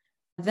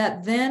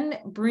 that then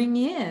bring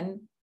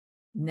in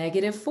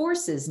negative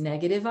forces,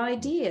 negative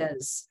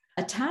ideas,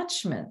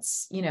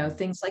 attachments, you know,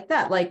 things like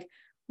that. Like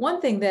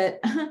one thing that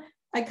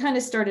I kind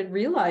of started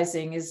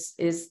realizing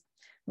is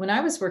when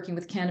I was working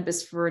with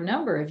cannabis for a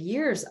number of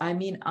years, I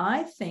mean,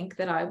 I think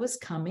that I was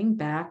coming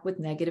back with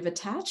negative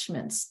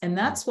attachments. And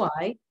that's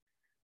why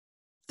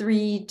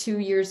 2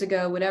 years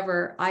ago,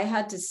 whatever, I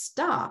had to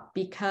stop,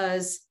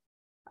 because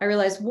I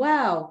realized,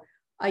 wow,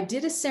 I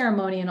did a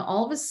ceremony and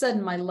all of a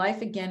sudden my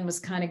life again was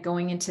kind of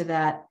going into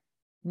that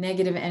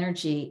negative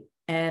energy.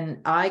 And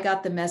I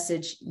got the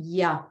message,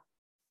 yeah,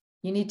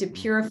 you need to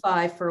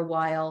purify for a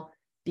while,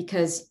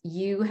 because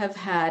you have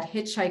had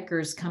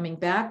hitchhikers coming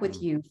back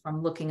with you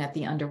from looking at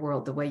the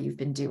underworld the way you've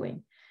been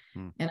doing.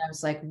 And I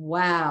was like,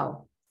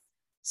 wow.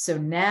 So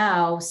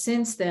now,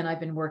 since then, I've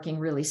been working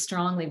really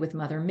strongly with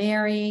Mother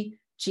Mary,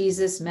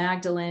 Jesus,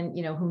 Magdalene,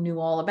 you know, who knew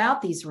all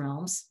about these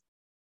realms.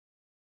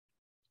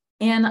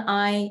 And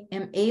I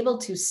am able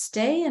to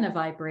stay in a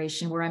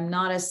vibration where I'm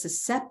not as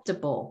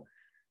susceptible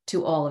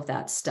to all of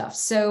that stuff.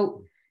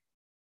 So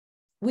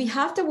we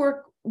have to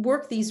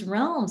work these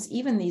realms,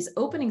 even these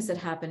openings that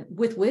happen,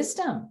 with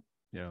wisdom.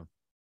 Yeah.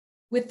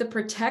 With the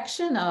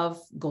protection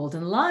of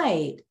golden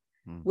light,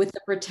 with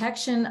the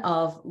protection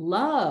of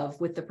love,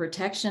 with the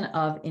protection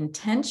of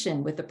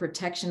intention, with the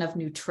protection of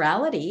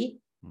neutrality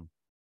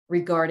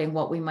regarding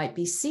what we might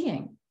be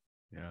seeing.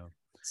 Yeah.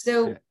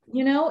 So,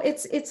 you know,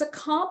 it's a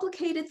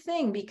complicated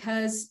thing,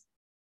 because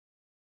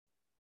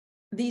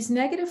these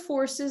negative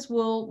forces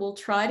will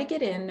try to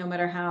get in no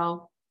matter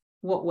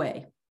what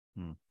way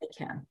they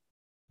can.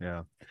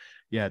 Yeah.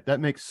 Yeah. That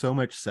makes so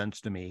much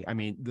sense to me. I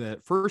mean,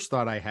 the first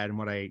thought I had and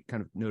what I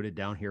kind of noted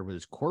down here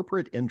was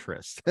corporate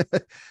interest,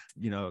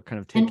 you know, kind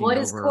of taking over. And what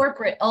is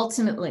corporate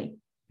ultimately?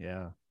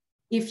 Yeah.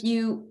 If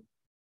you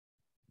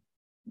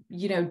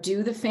know,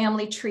 do the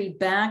family tree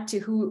back to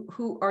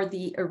who are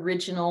the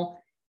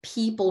original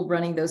people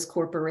running those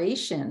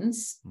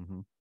corporations,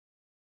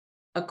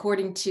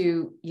 according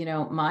to, you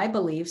know, my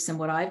beliefs and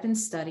what I've been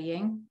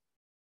studying,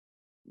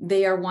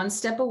 they are one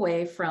step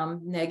away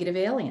from negative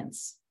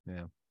aliens.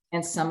 Yeah.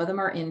 And some of them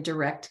are in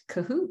direct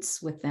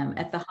cahoots with them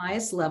at the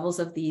highest levels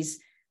of these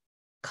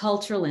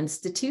cultural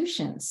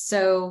institutions.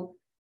 So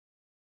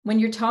when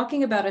you're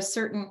talking about a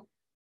certain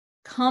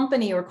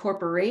company or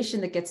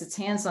corporation that gets its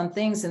hands on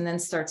things and then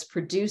starts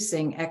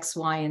producing X,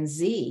 Y, and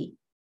Z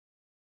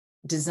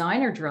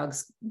designer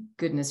drugs,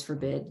 goodness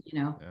forbid, you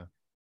know,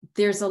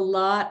 there's a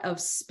lot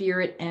of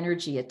spirit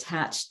energy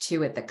attached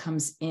to it that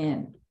comes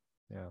in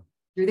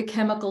through the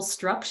chemical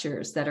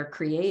structures that are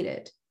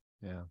created.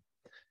 Yeah.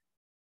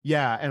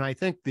 Yeah. And I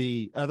think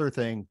the other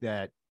thing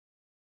that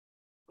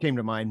came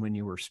to mind when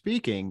you were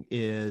speaking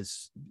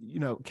is, you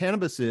know,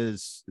 cannabis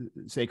is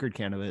sacred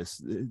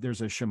cannabis.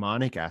 There's a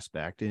shamanic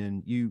aspect,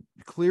 and you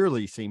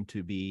clearly seem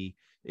to be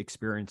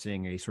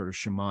experiencing a sort of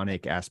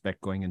shamanic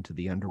aspect going into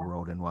the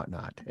underworld and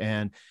whatnot.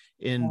 And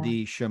in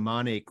the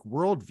shamanic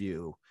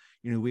worldview,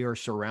 you know, we are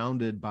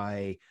surrounded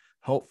by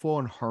helpful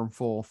and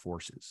harmful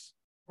forces.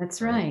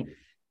 That's right.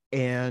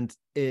 And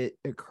it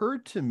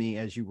occurred to me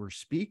as you were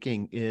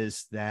speaking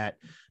is that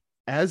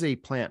as a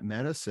plant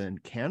medicine,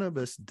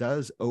 cannabis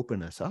does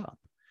open us up.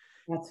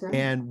 That's right.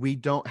 And we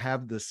don't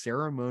have the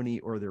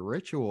ceremony or the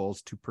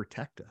rituals to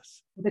protect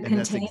us. And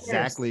that's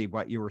exactly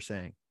what you were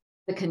saying.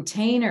 The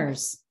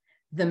containers,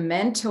 the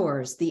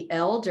mentors, the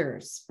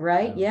elders,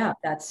 right? Yeah,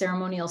 that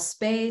ceremonial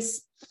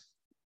space,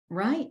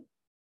 right?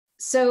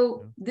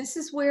 So this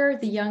is where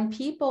the young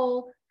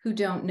people who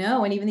don't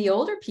know, and even the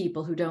older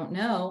people who don't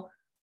know,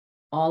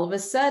 all of a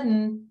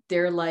sudden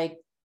they're like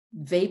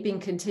vaping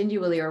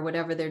continually or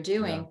whatever they're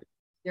doing.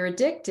 They're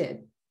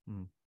addicted.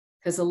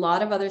 because a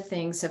lot of other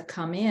things have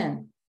come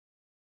in.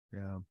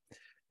 Yeah.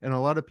 And a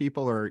lot of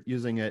people are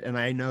using it. And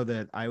I know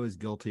that I was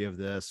guilty of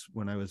this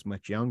when I was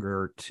much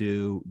younger,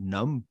 to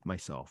numb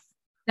myself.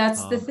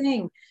 That's the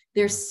thing.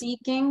 They're yeah.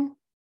 seeking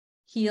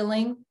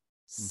healing,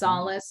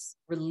 solace,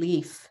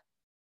 relief.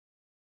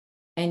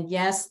 And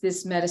yes,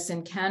 this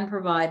medicine can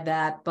provide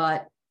that,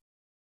 but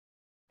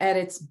at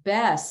its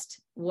best,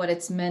 what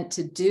it's meant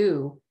to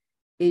do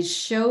is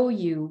show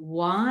you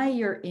why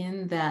you're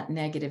in that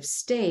negative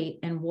state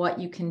and what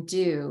you can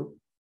do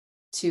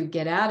to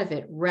get out of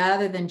it,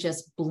 rather than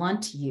just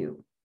blunt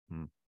you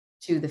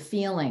to the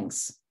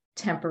feelings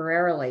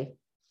temporarily.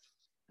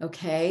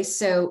 Okay,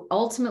 so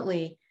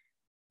ultimately,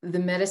 the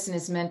medicine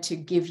is meant to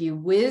give you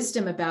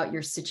wisdom about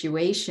your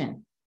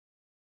situation,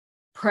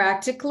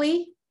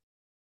 practically,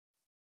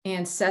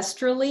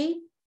 ancestrally,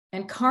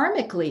 and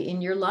karmically in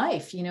your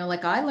life. You know,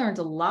 like I learned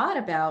a lot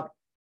about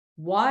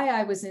why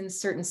I was in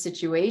certain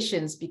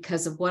situations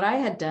because of what I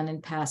had done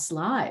in past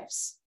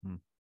lives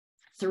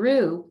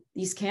through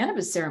these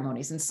cannabis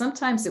ceremonies. And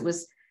sometimes it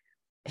was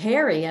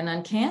hairy and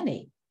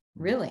uncanny,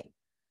 really.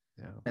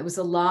 Yeah. It was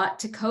a lot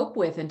to cope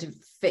with and to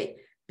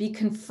be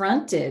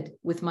confronted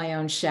with my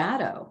own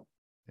shadow.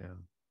 Yeah.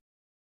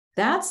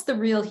 That's the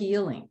real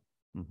healing.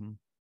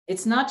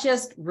 It's not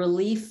just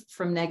relief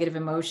from negative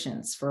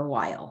emotions for a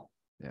while.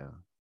 Yeah.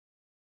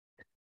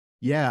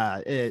 Yeah.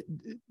 It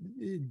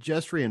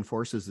just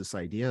reinforces this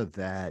idea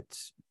that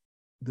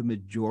the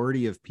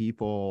majority of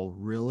people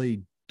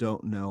really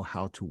don't know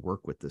how to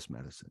work with this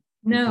medicine.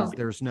 No, because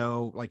there's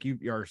no, like you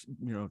are,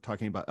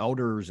 talking about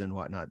elders and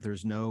whatnot.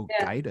 There's no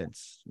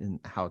guidance in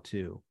how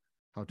to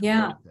work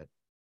with it.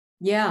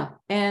 Yeah.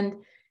 And,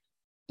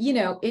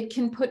 it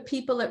can put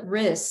people at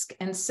risk.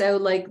 And so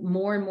like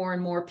more and more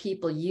and more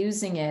people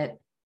using it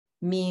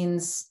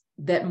means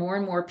that more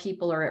and more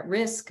people are at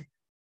risk,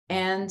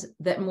 and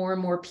that more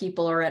and more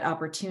people are at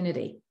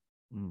opportunity.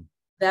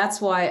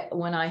 That's why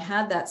when I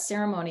had that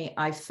ceremony,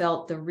 I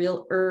felt the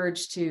real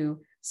urge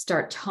to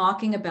start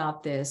talking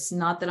about this.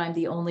 Not that I'm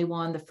the only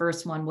one, the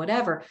first one,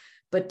 whatever,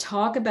 but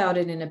talk about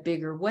it in a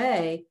bigger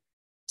way,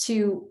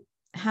 to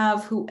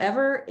have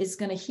whoever is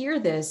going to hear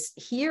this,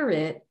 hear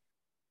it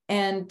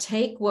and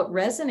take what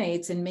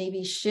resonates and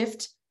maybe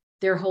shift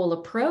their whole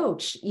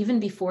approach even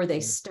before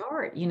they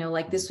start.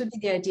 Like this would be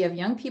the idea of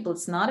young people.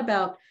 It's not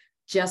about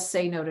just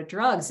say no to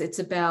drugs. It's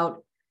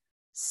about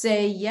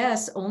say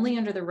yes only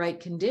under the right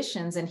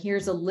conditions. And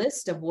here's a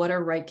list of what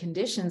are right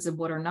conditions and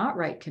what are not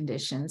right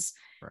conditions.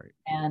 Right.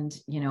 And,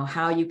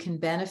 how you can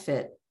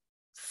benefit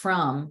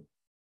from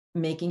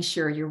making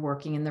sure you're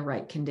working in the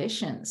right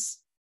conditions.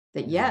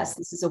 That yes,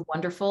 this is a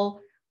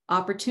wonderful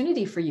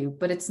opportunity for you,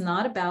 but it's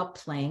not about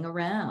playing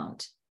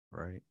around.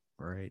 Right.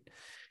 Right.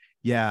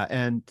 Yeah.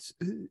 And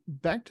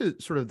back to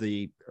sort of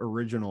the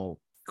original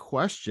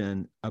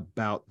question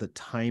about the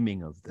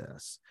timing of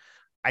this,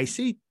 I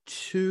see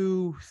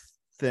two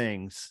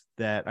things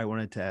that I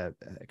wanted to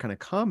kind of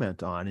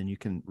comment on, and you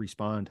can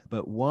respond.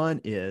 But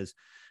one is,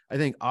 I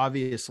think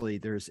obviously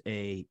there's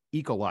a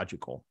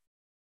ecological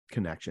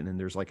connection, and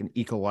there's like an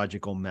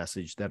ecological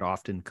message that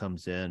often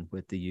comes in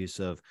with the use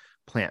of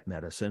plant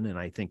medicine. And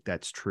I think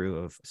that's true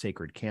of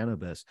sacred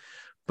cannabis.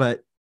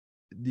 But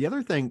the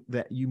other thing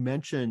that you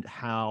mentioned,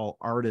 how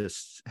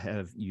artists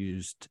have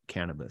used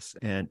cannabis,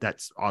 and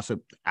that's also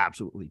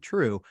absolutely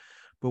true.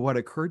 But what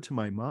occurred to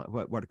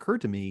what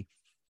occurred to me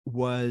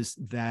was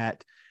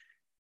that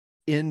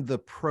in the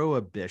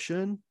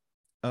prohibition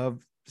of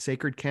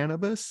sacred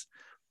cannabis,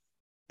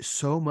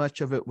 so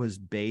much of it was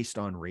based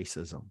on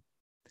racism.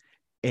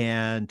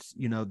 And,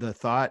 the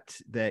thought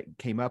that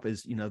came up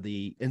is,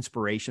 the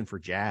inspiration for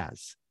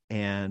jazz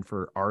and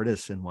for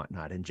artists and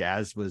whatnot. And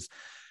jazz was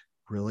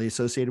really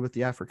associated with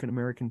the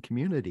African-American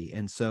community.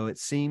 And so it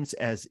seems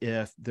as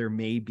if there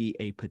may be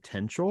a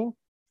potential,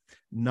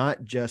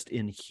 not just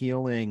in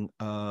healing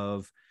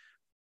of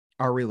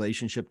our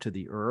relationship to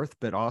the earth,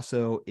 but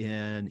also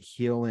in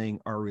healing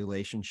our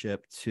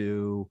relationship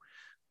to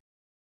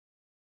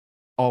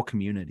all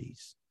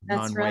communities,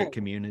 non-white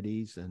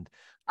communities. And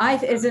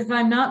as if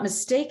I'm not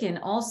mistaken,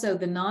 also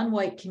the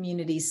non-white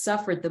communities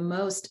suffered the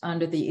most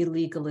under the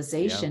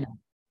illegalization.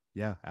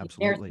 Yeah,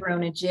 absolutely. They're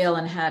thrown in jail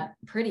and had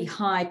pretty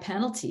high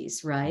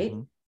penalties, right?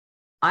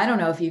 I don't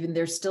know if even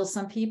there's still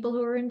some people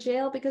who are in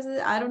jail because of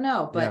it. I don't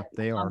know, but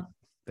they are.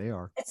 They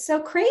are. It's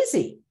so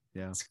crazy.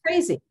 Yeah, it's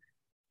crazy.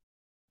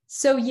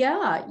 So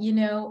yeah,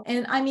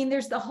 and I mean,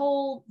 there's the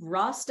whole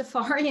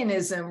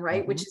Rastafarianism,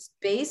 right, which is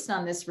based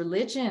on this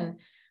religion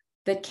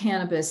that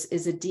cannabis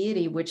is a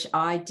deity, which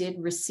I did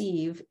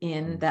receive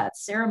in that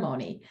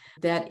ceremony,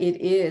 that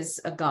it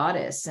is a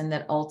goddess and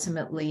that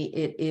ultimately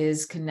it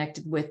is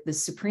connected with the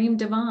supreme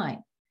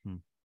divine.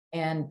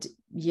 And,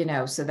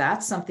 so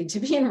that's something to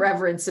be in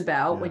reverence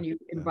about when you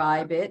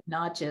imbibe it,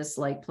 not just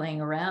like playing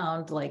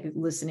around, like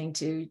listening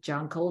to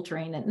John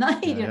Coltrane at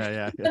night.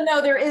 Even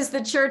though there is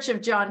the Church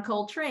of John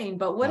Coltrane,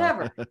 but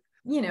whatever,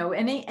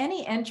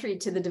 any entry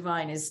to the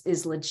divine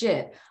is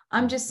legit.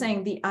 I'm just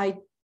saying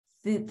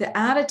the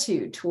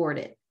attitude toward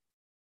it.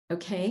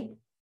 Okay.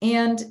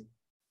 And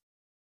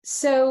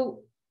so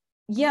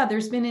yeah,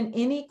 there's been an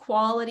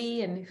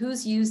inequality and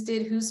who's used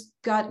it, who's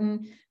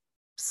gotten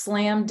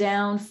slammed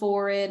down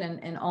for it,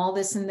 and all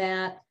this and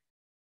that.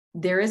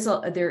 There is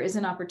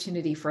an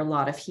opportunity for a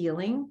lot of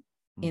healing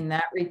in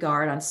that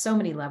regard on so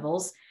many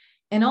levels.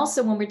 And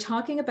also, when we're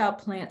talking about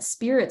plant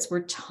spirits,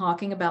 we're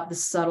talking about the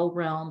subtle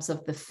realms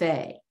of the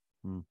Fae,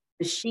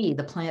 the She,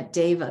 the plant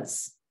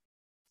devas,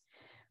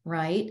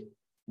 right?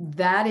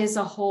 That is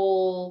a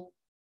whole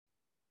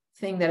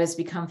thing that has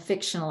become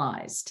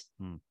fictionalized.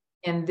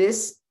 And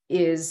this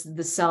is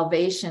the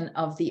salvation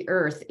of the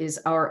earth, is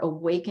our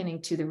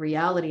awakening to the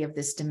reality of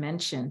this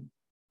dimension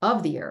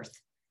of the earth.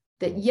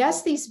 That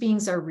yes, these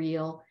beings are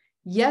real.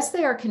 Yes,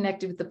 they are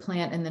connected with the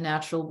plant and the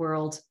natural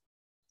world.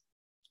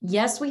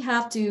 Yes, we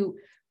have to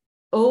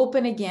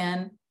open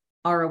again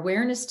our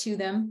awareness to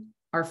them,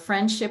 our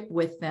friendship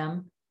with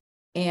them,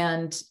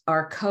 and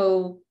our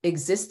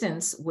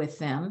coexistence with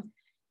them,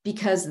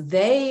 because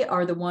they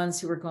are the ones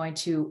who are going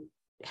to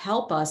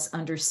help us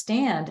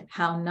understand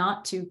how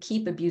not to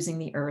keep abusing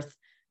the earth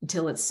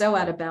until it's so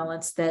out of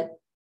balance that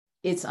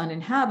it's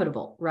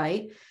uninhabitable,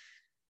 right?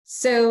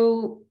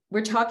 So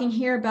we're talking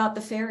here about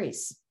the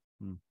fairies,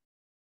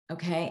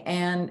 okay,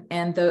 and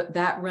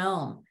that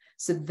realm.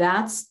 So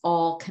that's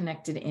all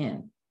connected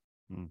in.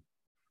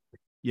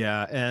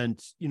 Yeah,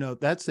 and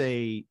that's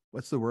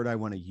what's the word I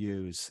want to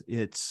use?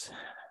 It's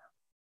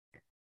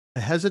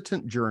a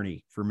hesitant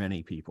journey for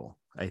many people,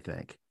 I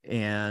think.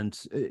 And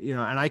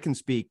and I can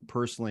speak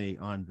personally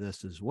on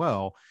this as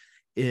well,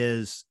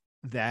 is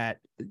that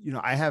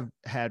I have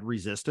had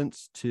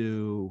resistance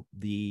to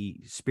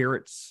the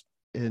spirits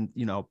and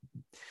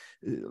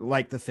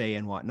like the Fae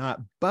and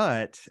whatnot,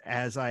 but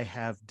as I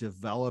have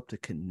developed a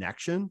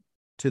connection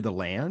to the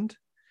land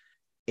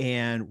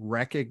and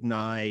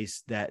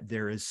recognize that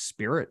there is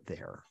spirit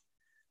there,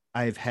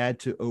 I've had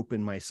to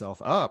open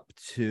myself up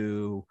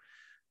to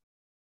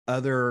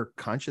other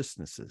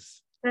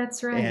consciousnesses.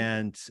 That's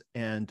right.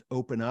 And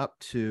open up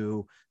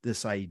to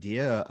this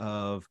idea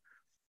of,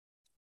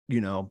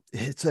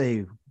 it's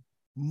a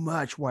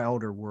much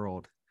wilder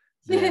world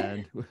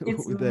than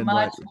it's than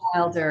much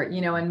wilder,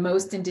 and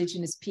most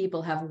indigenous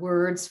people have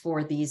words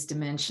for these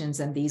dimensions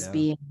and these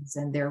beings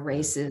and their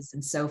races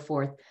and so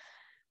forth.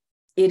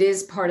 It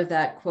is part of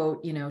that,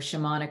 quote,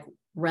 shamanic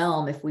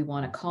realm, if we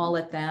want to call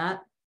it that.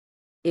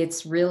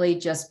 It's really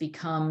just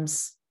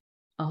becomes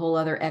a whole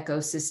other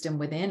ecosystem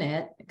within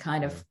it,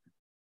 kind of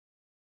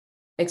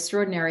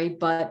extraordinary,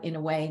 but in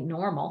a way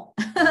normal.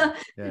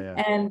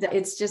 And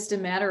it's just a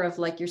matter of,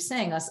 like you're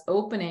saying, us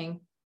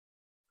opening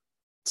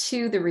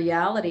to the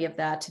reality of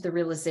that, to the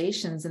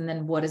realizations, and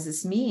then what does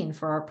this mean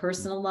for our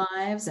personal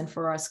lives and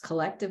for us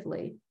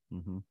collectively?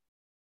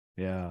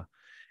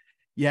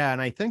 Yeah,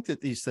 and I think that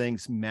these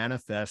things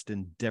manifest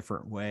in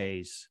different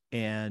ways,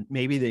 and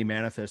maybe they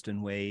manifest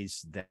in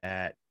ways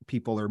that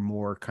people are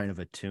more kind of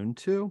attuned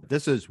to.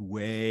 This is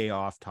way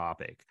off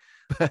topic,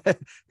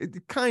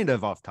 kind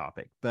of off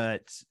topic,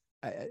 but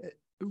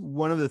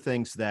one of the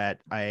things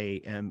that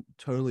I am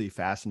totally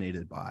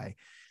fascinated by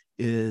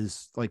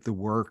is like the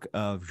work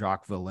of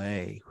Jacques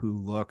Vallée, who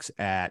looks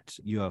at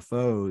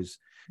UFOs.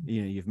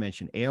 You've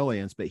mentioned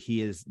aliens, but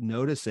he is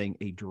noticing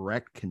a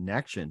direct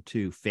connection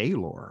to Fae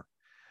lore.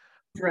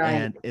 Right.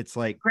 And it's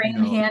like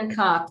Graham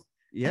Hancock.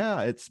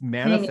 Yeah, it's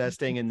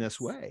manifesting in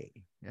this way.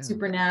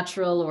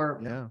 Supernatural,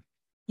 or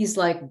he's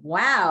like,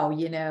 wow,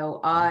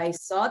 I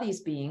saw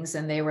these beings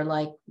and they were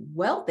like,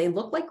 well, they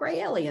look like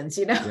gray aliens,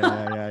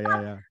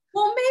 Yeah.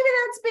 Well, maybe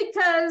that's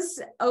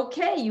because,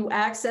 okay, you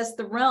access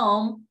the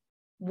realm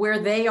where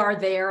they are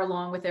there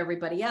along with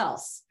everybody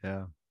else.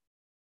 Yeah.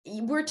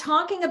 We're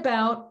talking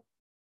about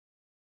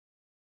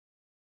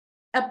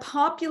a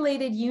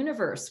populated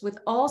universe with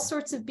all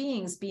sorts of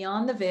beings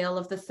beyond the veil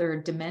of the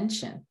third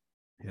dimension.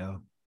 Yeah.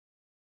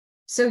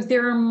 So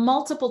there are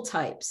multiple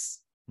types.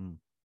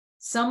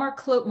 Some are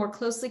more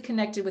closely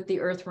connected with the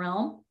earth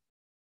realm,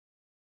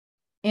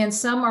 and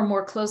some are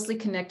more closely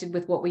connected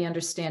with what we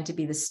understand to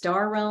be the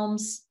star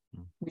realms,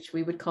 which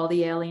we would call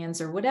the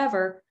aliens or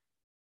whatever.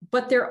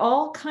 But they're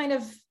all kind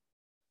of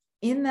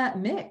in that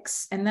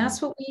mix. And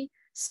that's what we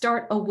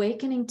start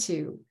awakening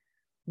to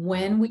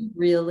when we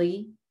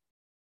really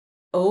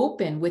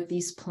open with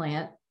these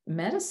plant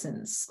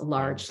medicines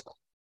largely.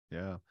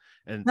 Yeah.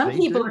 And some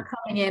people are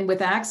coming in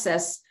with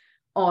access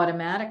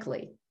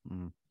automatically,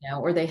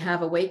 or they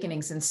have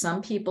awakenings, and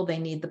some people, they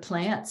need the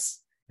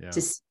plants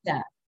to see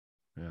that.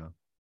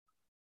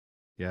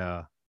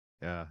 Yeah.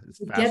 It's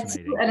to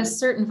fascinating. Get to at a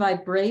certain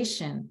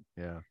vibration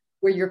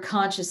where your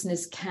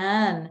consciousness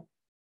can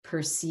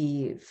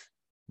perceive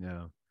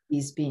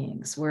these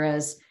beings.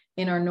 Whereas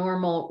in our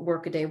normal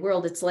workaday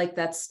world, it's like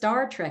that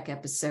Star Trek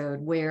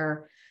episode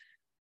where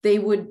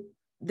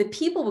the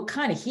people would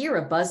kind of hear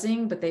a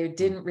buzzing, but they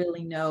didn't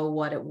really know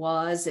what it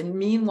was. And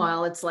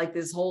meanwhile, it's like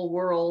this whole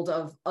world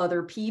of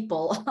other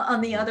people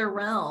on the other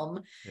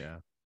realm.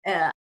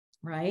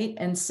 Right.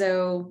 And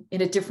so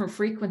in a different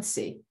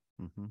frequency.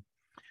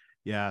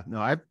 Yeah, no,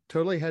 I've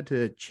totally had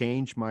to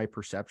change my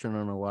perception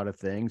on a lot of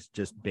things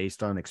just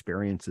based on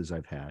experiences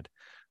I've had.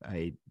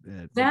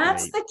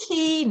 That's the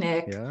key,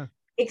 Nick.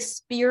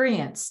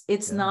 experience.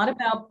 It's not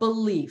about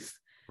belief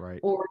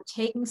or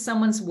taking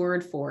someone's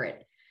word for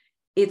it.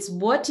 It's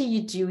what do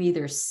you do,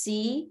 either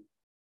see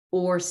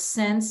or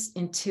sense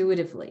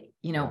intuitively.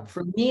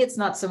 For me, it's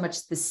not so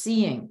much the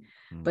seeing,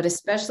 but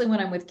especially when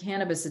I'm with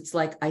cannabis, it's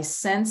like I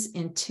sense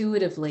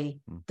intuitively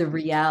the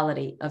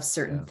reality of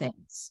certain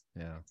things.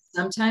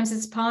 Sometimes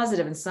it's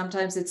positive and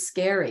sometimes it's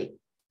scary.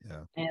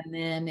 And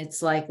then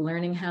it's like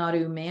learning how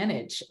to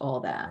manage all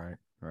that.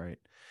 Right.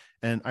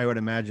 And I would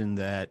imagine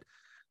that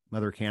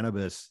Mother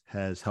Cannabis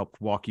has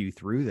helped walk you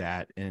through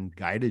that and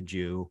guided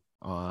you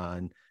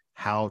on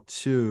how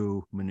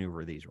to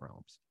maneuver these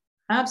realms.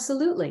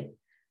 Absolutely.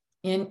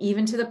 And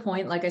even to the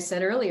point, like I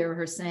said earlier,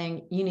 her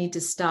saying, you need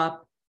to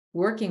stop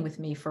working with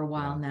me for a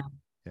while now.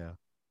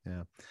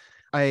 Yeah.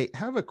 I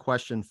have a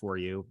question for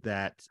you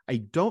that I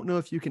don't know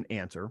if you can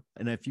answer.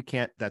 And if you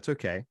can't, that's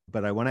okay.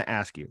 But I want to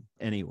ask you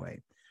anyway.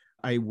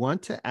 I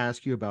want to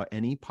ask you about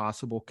any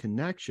possible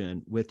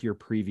connection with your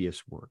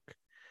previous work,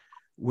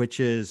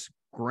 which is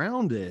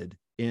grounded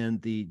in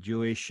the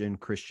Jewish and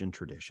Christian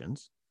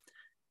traditions.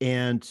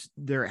 And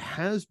there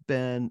has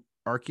been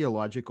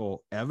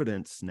archaeological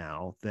evidence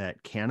now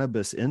that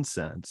cannabis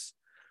incense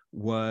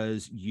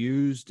was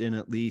used in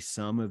at least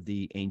some of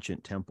the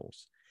ancient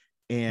temples.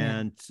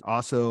 And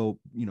also,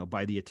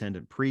 by the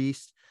attendant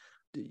priest.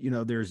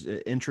 There's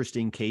an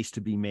interesting case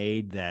to be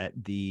made that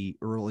the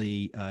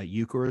early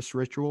Eucharist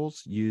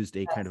rituals used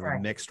a kind of a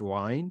mixed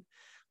wine.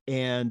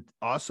 And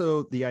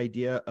also the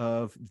idea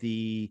of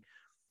the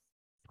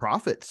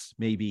prophets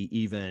maybe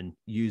even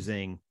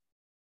using.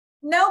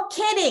 No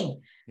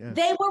kidding.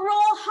 They were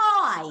all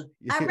high.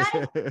 All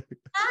right.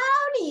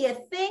 How do you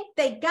think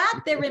they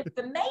got their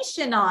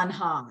information on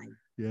high?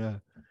 Yeah.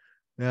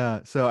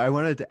 So I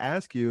wanted to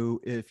ask you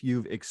if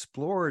you've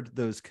explored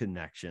those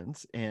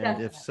connections,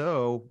 and if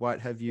so, what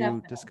have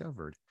you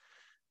discovered?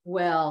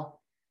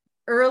 Well,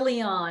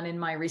 early on in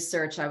my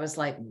research, I was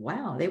like,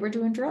 wow, they were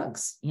doing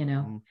drugs.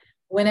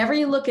 Whenever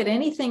you look at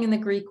anything in the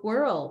Greek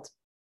world,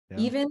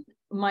 even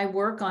my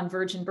work on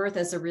virgin birth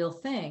as a real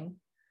thing,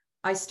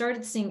 I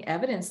started seeing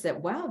evidence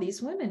that, wow,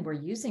 these women were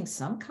using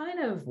some kind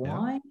of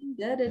wine,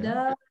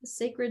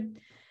 sacred,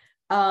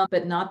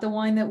 but not the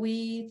wine that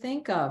we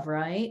think of,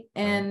 right?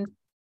 And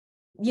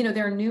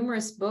there are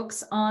numerous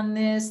books on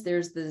this.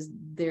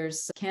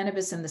 There's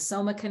Cannabis and the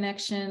Soma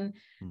Connection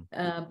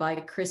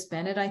by Chris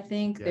Bennett, I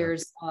think.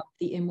 There's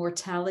The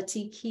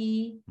Immortality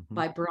Key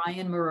by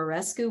Brian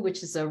Murarescu,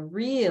 which is a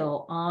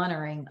real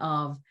honoring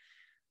of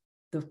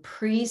the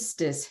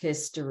priestess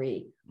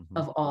history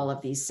of all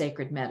of these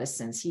sacred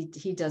medicines.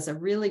 He does a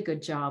really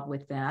good job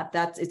with that.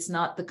 It's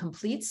not the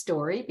complete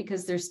story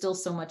because there's still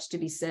so much to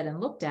be said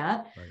and looked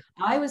at.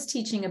 I was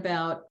teaching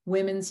about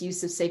women's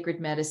use of sacred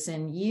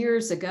medicine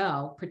years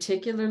ago,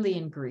 particularly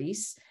in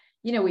Greece.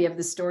 We have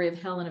the story of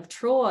Helen of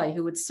Troy,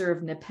 who would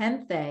serve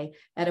nepenthe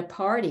at a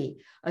party,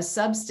 a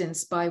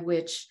substance by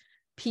which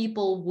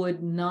people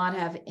would not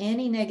have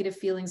any negative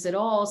feelings at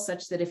all,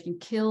 such that if you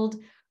killed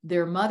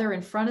their mother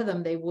in front of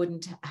them, they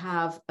wouldn't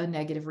have a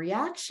negative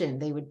reaction.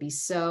 They would be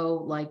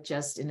so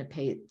just in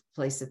a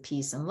place of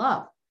peace and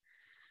love.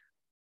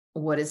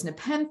 What is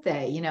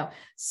nepenthe?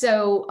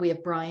 So we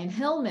have Brian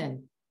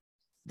Hillman,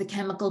 the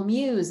Chemical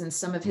Muse, and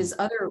some of his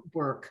other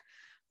work.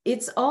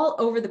 It's all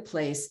over the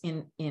place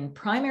in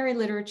primary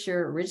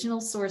literature, original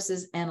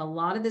sources, and a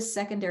lot of this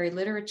secondary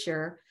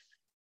literature,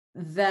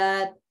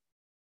 that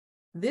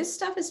this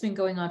stuff has been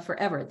going on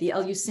forever. The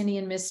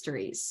Eleusinian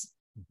Mysteries,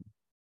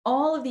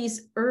 all of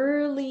these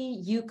early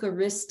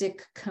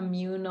Eucharistic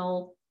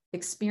communal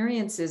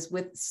experiences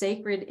with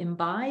sacred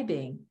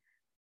imbibing,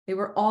 they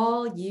were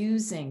all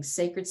using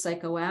sacred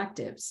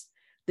psychoactives.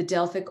 The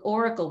Delphic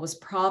Oracle was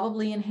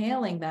probably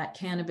inhaling that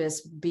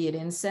cannabis, be it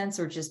incense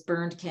or just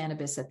burned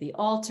cannabis at the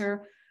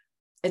altar,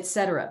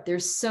 etc.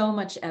 There's so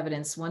much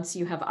evidence once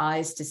you have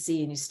eyes to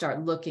see and you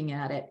start looking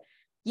at it.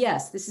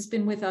 Yes, this has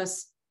been with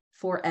us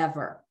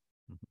forever.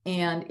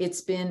 And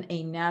it's been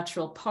a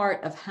natural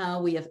part of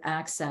how we have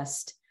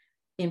accessed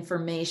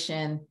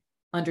information,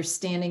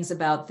 understandings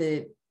about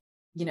the,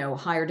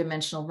 higher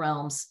dimensional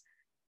realms,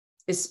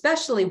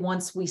 especially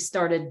once we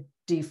started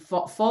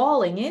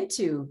falling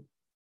into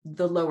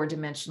the lower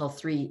dimensional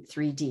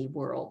 3D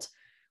world.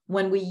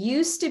 When we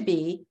used to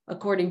be,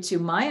 according to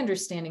my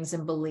understandings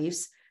and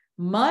beliefs,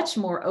 much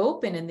more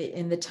open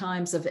in the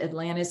times of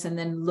Atlantis and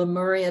then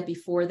Lemuria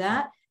before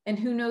that. And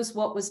who knows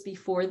what was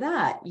before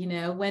that,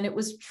 when it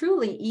was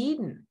truly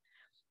Eden,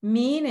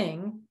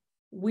 meaning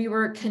we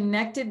were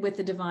connected with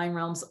the divine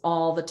realms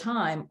all the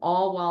time,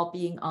 all while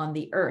being on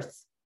the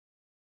earth.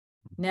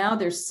 Now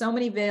there's so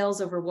many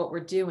veils over what we're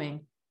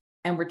doing,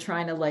 and we're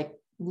trying to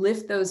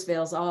lift those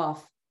veils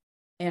off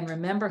and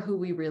remember who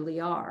we really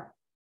are.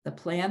 The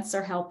plants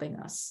are helping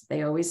us.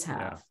 They always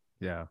have.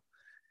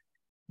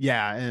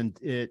 Yeah. And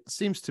it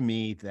seems to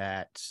me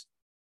that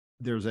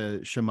there's a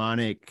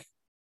shamanic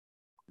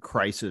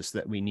crisis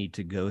that we need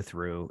to go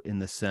through, in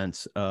the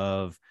sense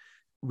of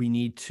we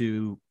need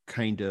to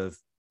kind of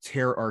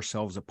tear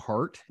ourselves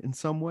apart in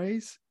some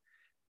ways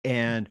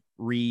and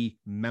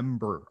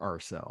remember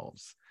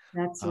ourselves.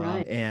 That's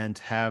right. And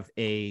have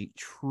a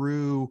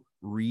true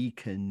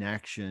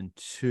reconnection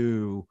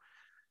to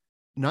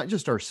not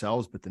just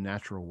ourselves, but the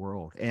natural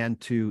world and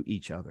to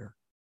each other.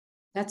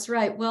 That's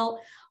right.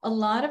 Well, a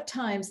lot of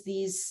times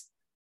these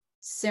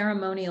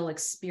ceremonial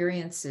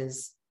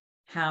experiences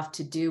have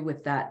to do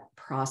with that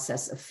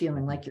process of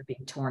feeling like you're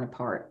being torn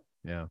apart.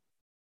 Yeah.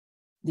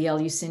 The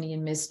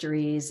Eleusinian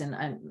mysteries,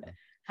 and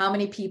how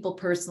many people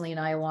personally in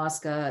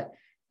ayahuasca,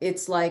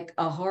 it's like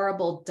a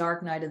horrible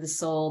dark night of the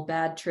soul,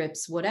 bad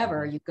trips,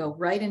 whatever. You go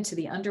right into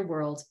the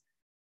underworld,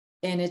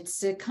 and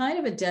it's a kind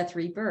of a death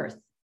rebirth.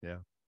 Yeah.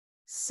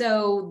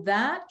 So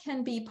that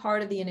can be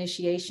part of the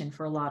initiation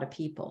for a lot of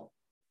people.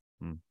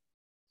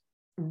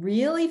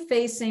 Really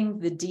facing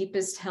the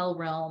deepest hell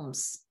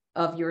realms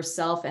of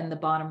yourself and the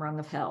bottom rung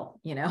of hell,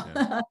 you know?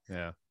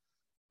 Yeah.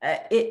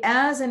 It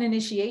as an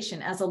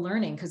initiation, as a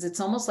learning, because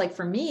it's almost like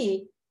for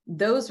me,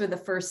 those were the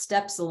first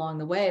steps along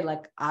the way.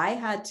 Like I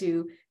had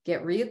to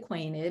get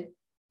reacquainted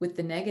with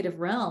the negative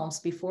realms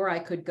before I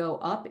could go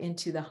up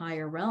into the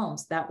higher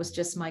realms. That was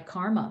just my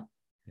karma.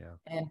 Yeah.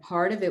 And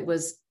part of it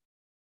was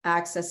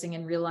accessing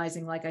and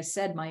realizing, like I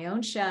said, my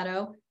own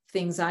shadow,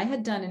 things I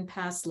had done in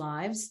past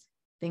lives,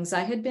 things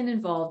I had been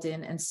involved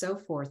in, and so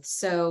forth.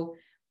 So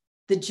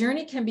the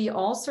journey can be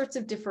all sorts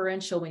of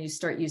differential when you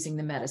start using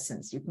the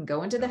medicines. You can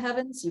go into the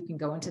heavens, you can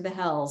go into the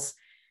hells,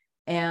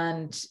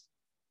 and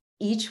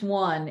each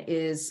one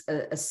is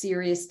a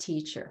serious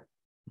teacher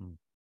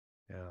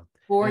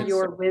for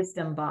your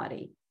wisdom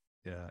body.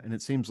 Yeah. And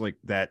it seems like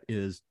that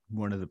is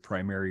one of the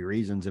primary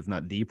reasons, if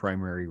not the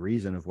primary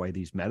reason, of why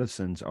these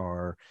medicines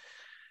are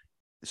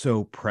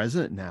so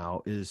present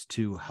now, is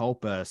to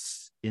help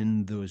us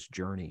in those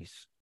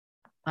journeys.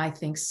 I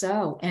think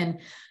so. And,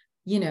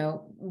 you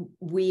know,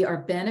 we are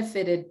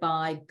benefited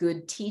by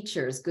good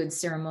teachers, good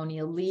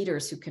ceremonial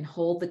leaders who can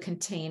hold the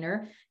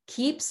container,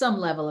 keep some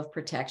level of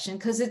protection,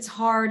 because it's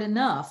hard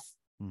enough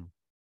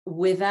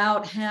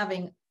without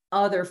having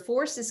other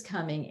forces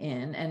coming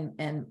in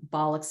and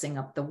bollocksing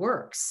up the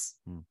works.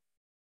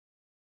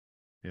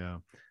 Yeah.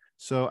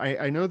 So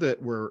I know that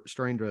we're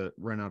starting to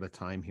run out of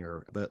time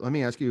here, but let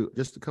me ask you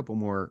just a couple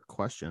more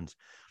questions.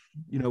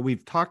 You know,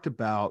 we've talked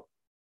about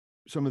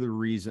some of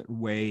the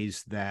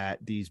ways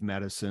that these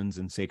medicines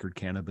and sacred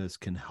cannabis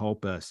can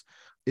help us.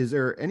 Is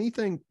there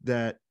anything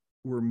that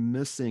we're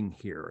missing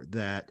here,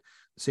 that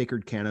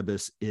sacred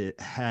cannabis, it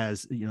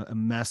has, you know, a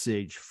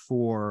message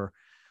for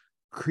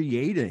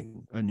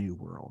creating a new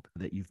world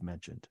that you've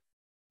mentioned?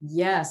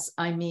 Yes.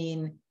 I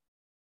mean,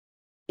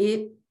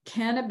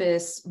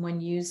 cannabis, when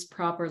used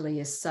properly,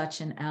 is such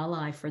an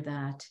ally for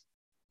that.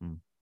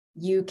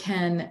 You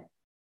can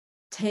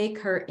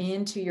take her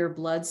into your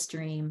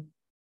bloodstream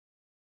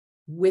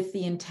with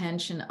the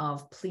intention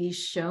of, please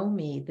show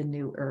me the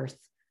new earth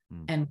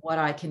and what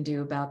I can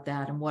do about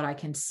that and what I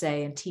can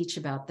say and teach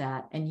about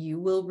that. And you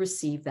will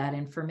receive that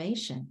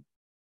information.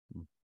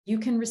 You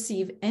can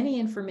receive any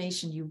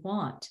information you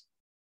want.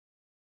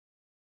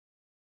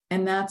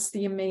 And that's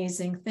the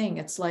amazing thing.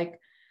 It's like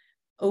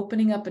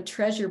opening up a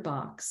treasure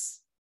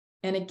box.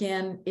 And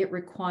again, it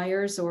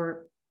requires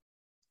or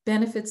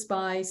benefits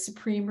by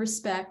supreme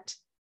respect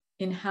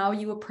in how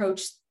you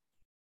approach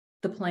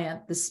the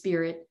plant, the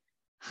spirit,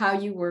 how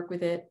you work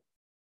with it,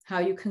 how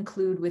you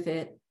conclude with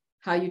it,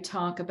 how you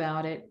talk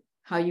about it,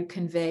 how you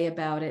convey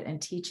about it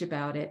and teach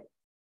about it,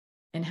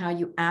 and how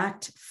you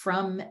act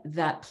from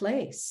that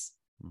place,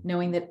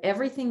 knowing that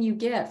everything you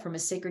get from a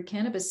sacred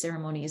cannabis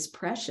ceremony is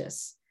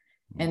precious,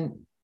 and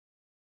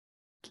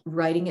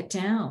writing it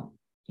down,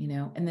 you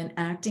know, and then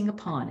acting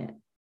upon it.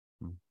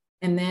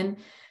 And then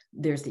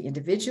there's the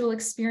individual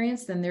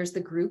experience, then there's the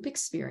group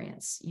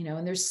experience, you know,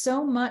 and there's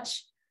so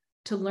much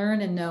to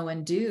learn and know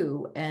and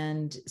do.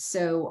 And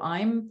so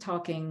I'm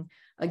talking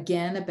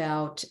again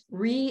about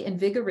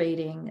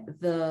reinvigorating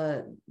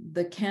the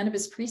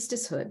cannabis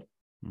priestesshood,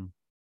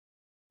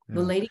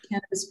 the lady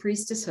cannabis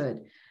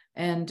priestesshood,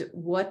 and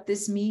what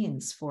this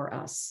means for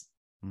us.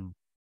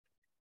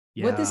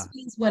 What this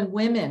means when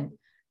women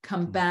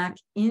come back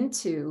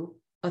into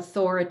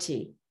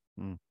authority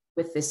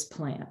with this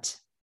plant.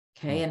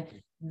 Okay. And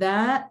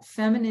that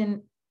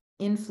feminine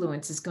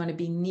influence is going to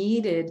be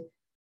needed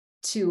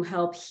to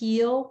help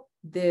heal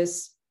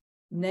this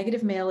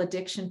negative male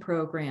addiction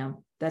program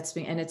that's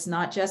being, and it's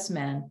not just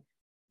men,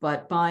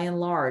 but by and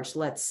large,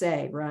 let's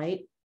say,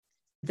 right,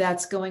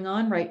 that's going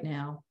on right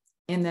now.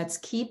 And that's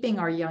keeping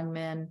our young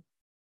men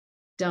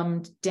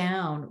dumbed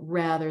down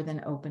rather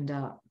than opened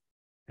up.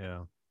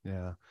 Yeah.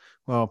 Yeah.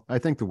 Well, I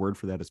think the word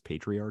for that is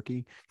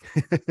patriarchy.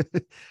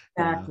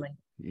 Exactly.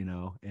 You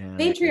know, and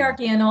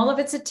patriarchy and all of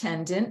its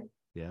attendant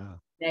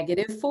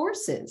negative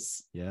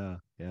forces. Yeah.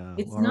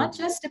 It's not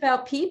just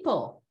about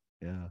people.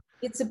 Yeah.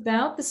 It's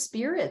about the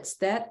spirits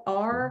that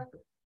are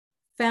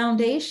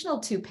foundational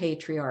to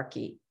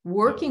patriarchy,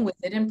 working with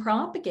it and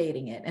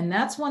propagating it. And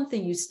that's one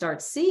thing you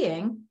start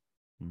seeing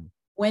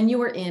when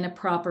you are in a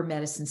proper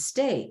medicine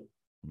state.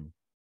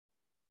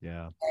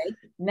 Yeah. Okay?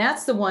 And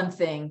that's the one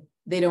thing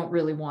they don't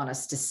really want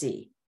us to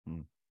see.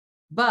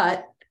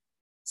 But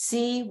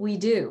see, we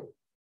do.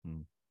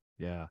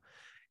 Yeah.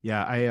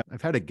 Yeah,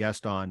 I've had a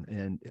guest on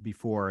and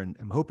before, and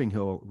I'm hoping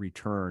he'll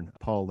return,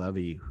 Paul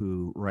Levy,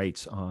 who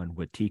writes on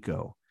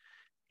Wetiko.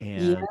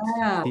 And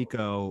Yeah.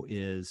 Wetiko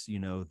is,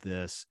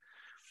 this,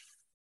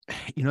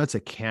 it's a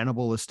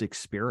cannibalistic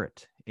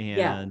spirit.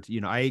 Yeah, And,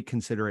 I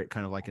consider it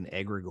kind of like an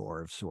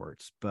egregore of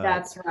sorts, but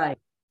that's right.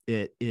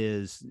 it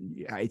is,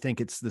 I think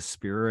it's the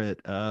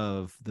spirit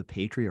of the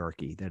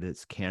patriarchy, that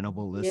it's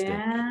cannibalistic.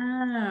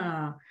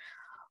 Yeah.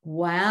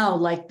 Wow.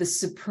 Like the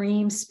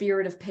supreme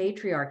spirit of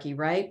patriarchy,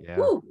 right? Yeah.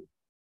 Woo.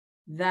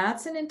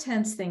 That's an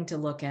intense thing to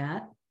look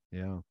at.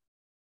 Yeah.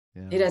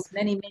 Yeah. It has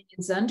many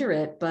minions under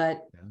it,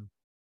 but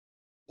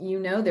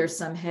Yeah. there's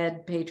some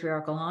head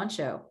patriarchal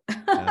honcho.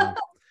 Yeah.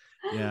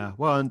 Yeah.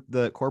 Well, and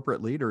the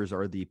corporate leaders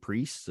are the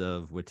priests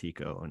of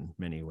Wetiko in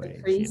many The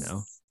ways,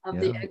 priests of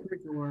the Yeah.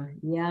 egregore.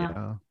 Yeah,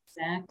 Yeah.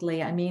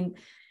 exactly. I mean,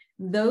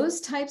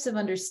 those types of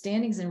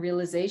understandings and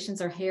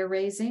realizations are hair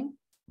raising.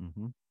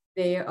 Mm-hmm.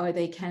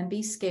 They can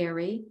be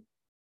scary.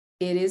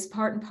 It is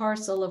part and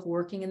parcel of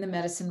working in the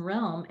medicine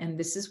realm. And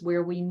this is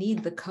where we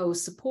need the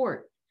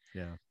co-support,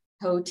 Yeah.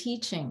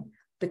 co-teaching,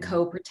 the Mm-hmm.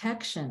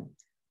 co-protection,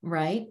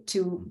 right?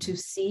 To Mm-hmm.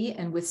 see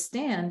and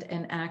withstand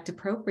and act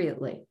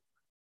appropriately.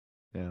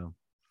 Yeah.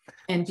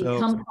 And So,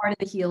 become part of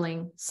the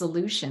healing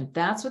solution.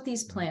 That's what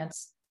these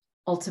plants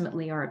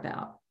ultimately are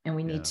about. And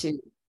we need to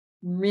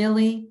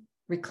really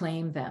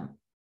reclaim them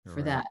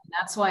for that. And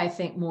that's why I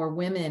think more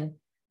women,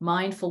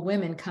 mindful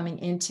women coming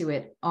into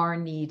it are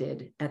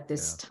needed at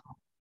this time.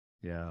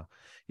 Yeah.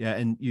 Yeah.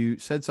 And you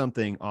said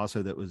something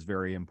also that was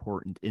very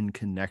important in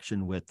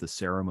connection with the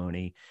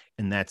ceremony,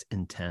 and that's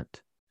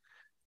intent.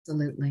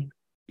 Absolutely.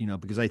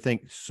 Because I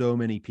think so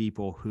many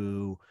people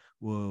who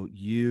will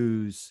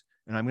use,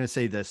 and I'm going to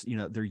say this,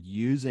 they're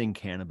using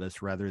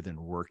cannabis rather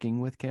than working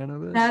with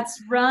cannabis.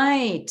 That's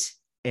right.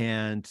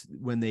 And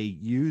when they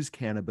use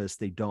cannabis,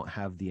 they don't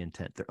have the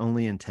intent. Their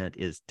only intent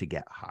is to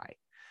get high.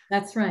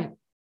 That's right.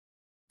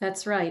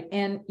 That's right.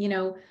 And,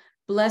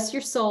 bless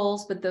your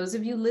souls. But those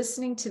of you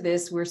listening to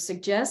this, we're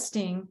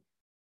suggesting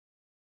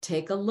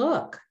take a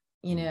look.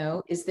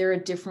 Is there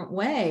a different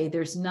way?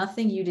 There's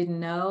nothing you didn't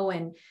know.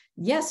 And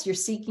yes, you're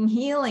seeking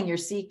healing, you're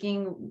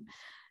seeking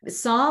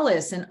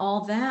solace and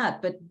all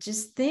that. But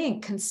just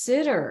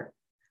consider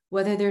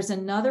whether there's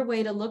another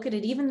way to look at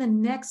it. Even the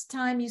next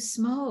time you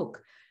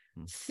smoke,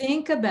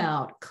 think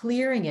about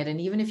clearing it. And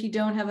even if you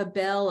don't have a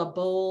bell, a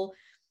bowl,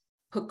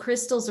 put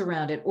crystals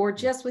around it, or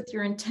just with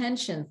your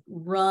intention,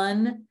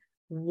 run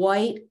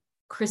white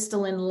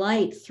crystalline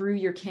light through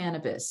your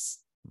cannabis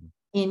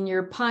in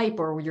your pipe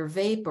or your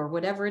vape or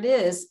whatever it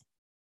is.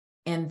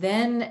 And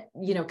then,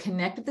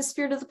 connect with the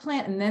spirit of the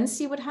plant and then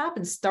see what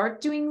happens. Start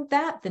doing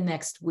that the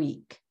next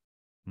week.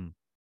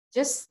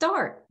 Just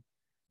start,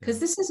 because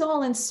this is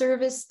all in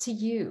service to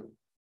you.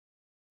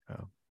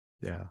 Oh,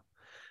 yeah.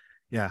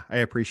 Yeah, I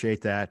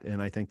appreciate that.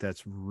 And I think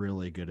that's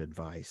really good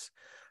advice.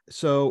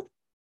 So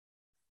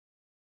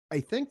I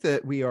think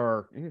that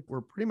we're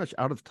pretty much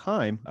out of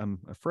time, I'm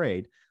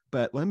afraid.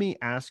 But let me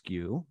ask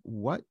you,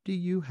 what do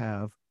you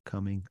have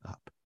coming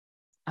up?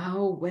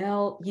 Oh,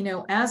 well,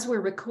 as we're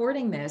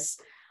recording this,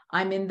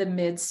 I'm in the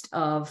midst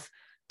of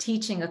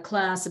teaching a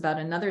class about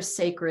another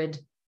sacred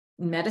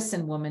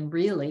medicine woman,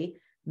 really,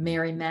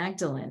 Mary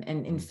Magdalene.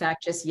 And in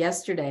fact, just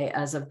yesterday,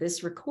 as of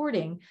this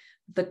recording,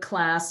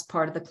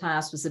 part of the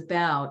class was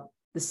about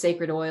the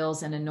sacred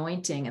oils and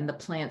anointing and the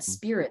plant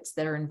spirits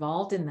that are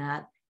involved in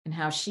that, and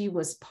how she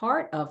was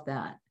part of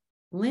that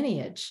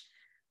lineage.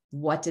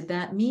 What did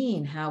that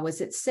mean? How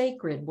was it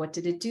sacred? What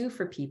did it do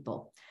for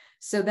people?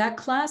 So that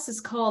class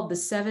is called The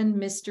 7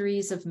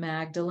 Mysteries of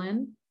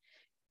Magdalene.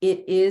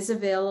 It is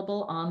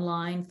available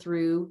online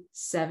through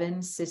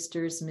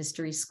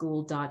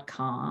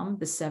 7sistersmysteryschool.com.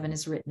 The 7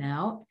 is written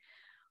out,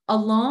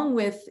 along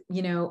with,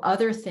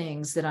 other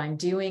things that I'm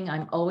doing.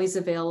 I'm always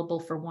available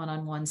for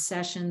one-on-one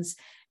sessions.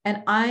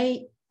 And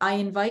I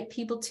invite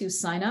people to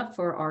sign up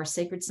for our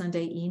Sacred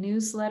Sunday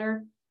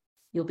e-newsletter.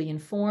 You'll be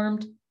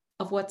informed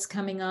of what's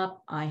coming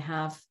up. I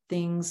have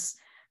things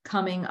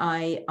coming.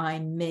 I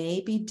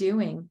may be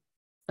doing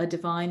a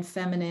Divine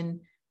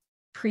Feminine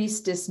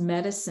Priestess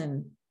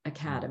Medicine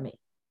Academy.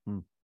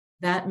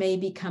 That may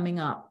be coming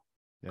up.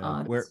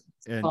 Yeah.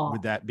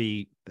 Would that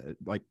be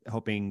like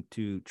helping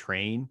to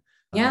train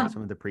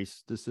some of the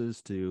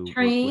priestesses to work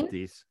with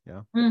these?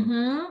 Yeah.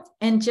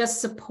 And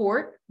just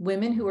support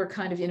women who are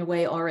kind of in a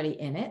way already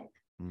in it.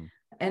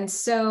 And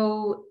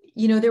so,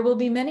 there will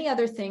be many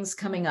other things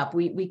coming up.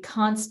 We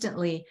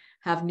constantly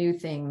have new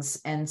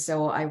things. And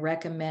so I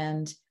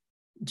recommend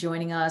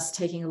joining us,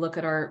 taking a look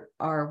at our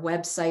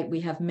website.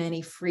 We have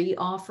many free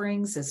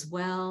offerings as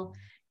well.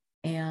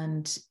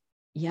 And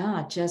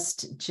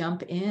just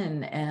jump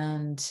in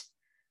and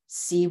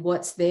see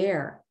what's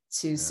there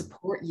to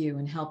support you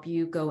and help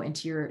you go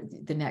into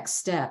the next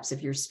steps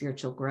of your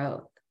spiritual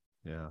growth.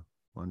 Yeah.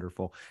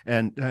 Wonderful.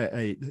 And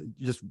I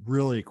just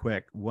really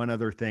quick, one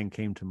other thing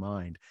came to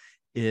mind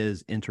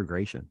is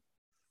integration.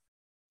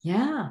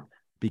 Yeah.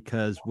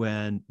 Because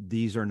when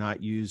these are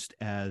not used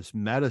as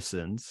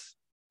medicines,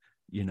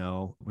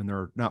 when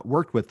they're not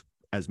worked with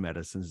as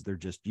medicines. They're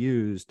just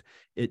used.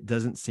 It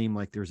doesn't seem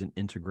like there's an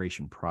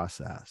integration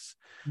process.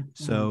 Mm-hmm.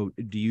 So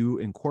do you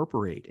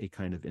incorporate a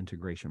kind of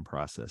integration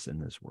process in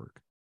this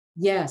work?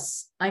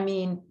 Yes. I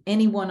mean,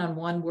 any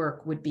one-on-one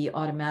work would be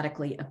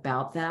automatically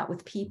about that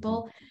with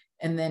people. Mm-hmm.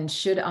 And then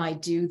should I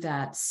do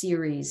that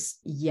series?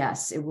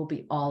 Yes, it will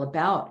be all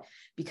about,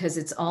 because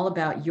it's all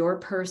about your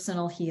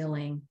personal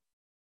healing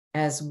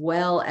as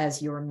well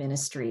as your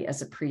ministry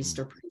as a priest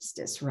or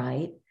priestess,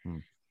 right?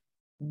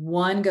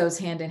 One goes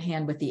hand in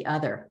hand with the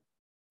other.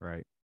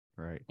 Right.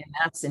 And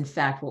that's in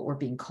fact what we're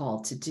being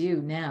called to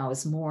do now,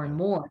 is more and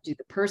more do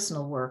the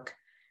personal work.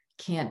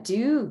 Can't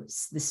do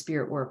the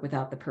spirit work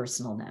without the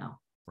personal now,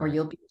 or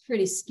you'll be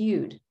pretty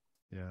skewed.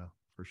 Yeah,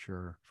 for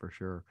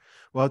sure.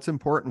 Well, it's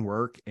important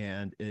work,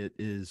 and it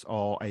is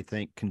all, I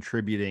think,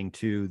 contributing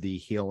to the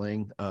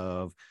healing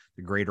of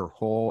the greater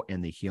whole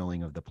and the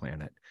healing of the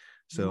planet.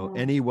 So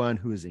anyone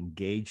who is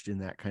engaged in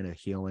that kind of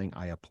healing,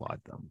 I applaud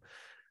them.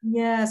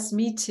 Yes,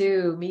 me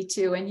too.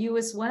 And you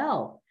as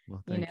well.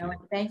 Well, thank you. And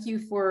thank you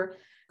for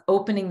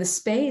opening the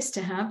space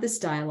to have this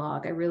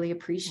dialogue. I really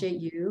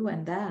appreciate you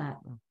and that.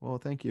 Well,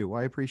 thank you.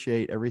 Well, I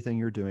appreciate everything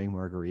you're doing,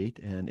 Marguerite.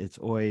 And it's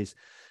always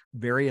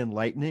very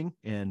enlightening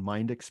and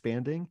mind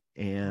expanding.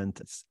 And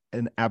it's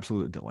an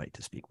absolute delight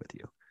to speak with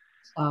you.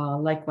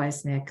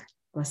 Likewise, Nick.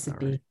 Blessed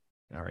be.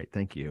 All right.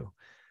 Thank you.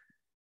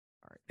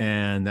 All right.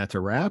 And that's a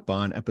wrap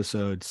on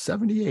episode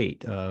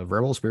 78 of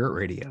Rebel Spirit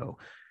Radio.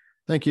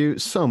 Thank you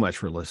so much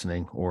for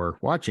listening or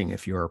watching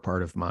if you're a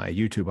part of my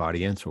YouTube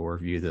audience or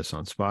view this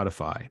on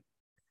Spotify.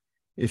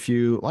 If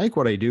you like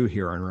what I do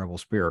here on Rebel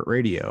Spirit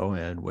Radio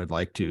and would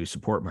like to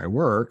support my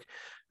work,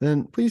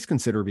 then please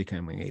consider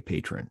becoming a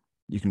patron.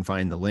 You can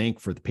find the link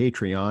for the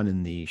Patreon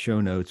in the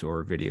show notes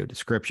or video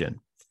description.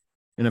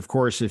 And of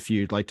course, if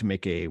you'd like to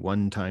make a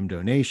one-time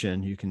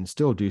donation, you can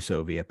still do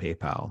so via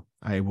PayPal.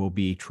 I will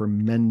be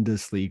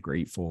tremendously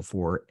grateful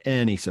for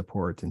any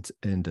support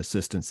and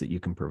assistance that you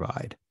can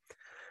provide.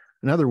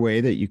 Another way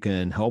that you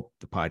can help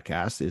the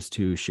podcast is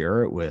to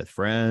share it with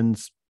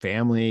friends,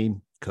 family,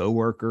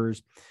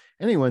 coworkers,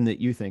 anyone that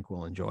you think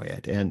will enjoy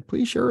it. And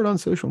please share it on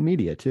social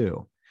media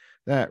too.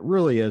 That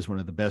really is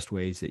one of the best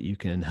ways that you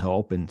can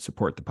help and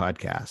support the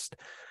podcast.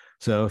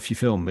 So if you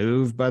feel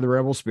moved by the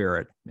Rebel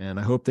Spirit, and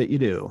I hope that you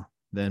do,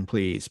 then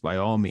please, by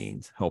all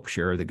means, help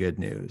share the good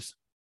news.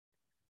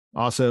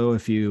 Also,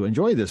 if you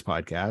enjoy this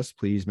podcast,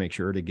 please make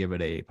sure to give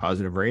it a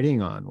positive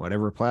rating on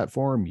whatever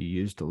platform you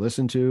use to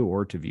listen to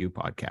or to view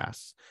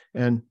podcasts.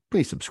 And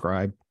please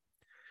subscribe.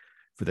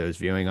 For those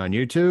viewing on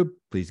YouTube,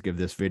 please give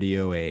this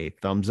video a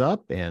thumbs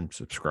up and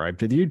subscribe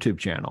to the YouTube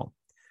channel.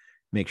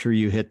 Make sure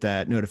you hit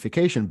that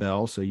notification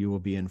bell so you will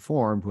be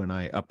informed when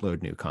I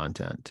upload new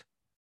content.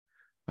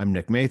 I'm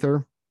Nick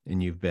Mather,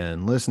 and you've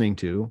been listening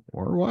to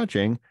or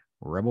watching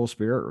Rebel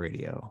Spirit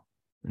Radio.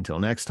 Until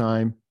next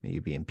time, may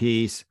you be in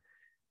peace,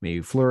 may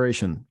you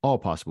flourish in all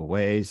possible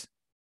ways,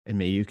 and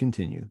may you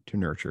continue to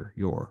nurture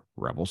your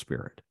rebel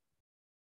spirit.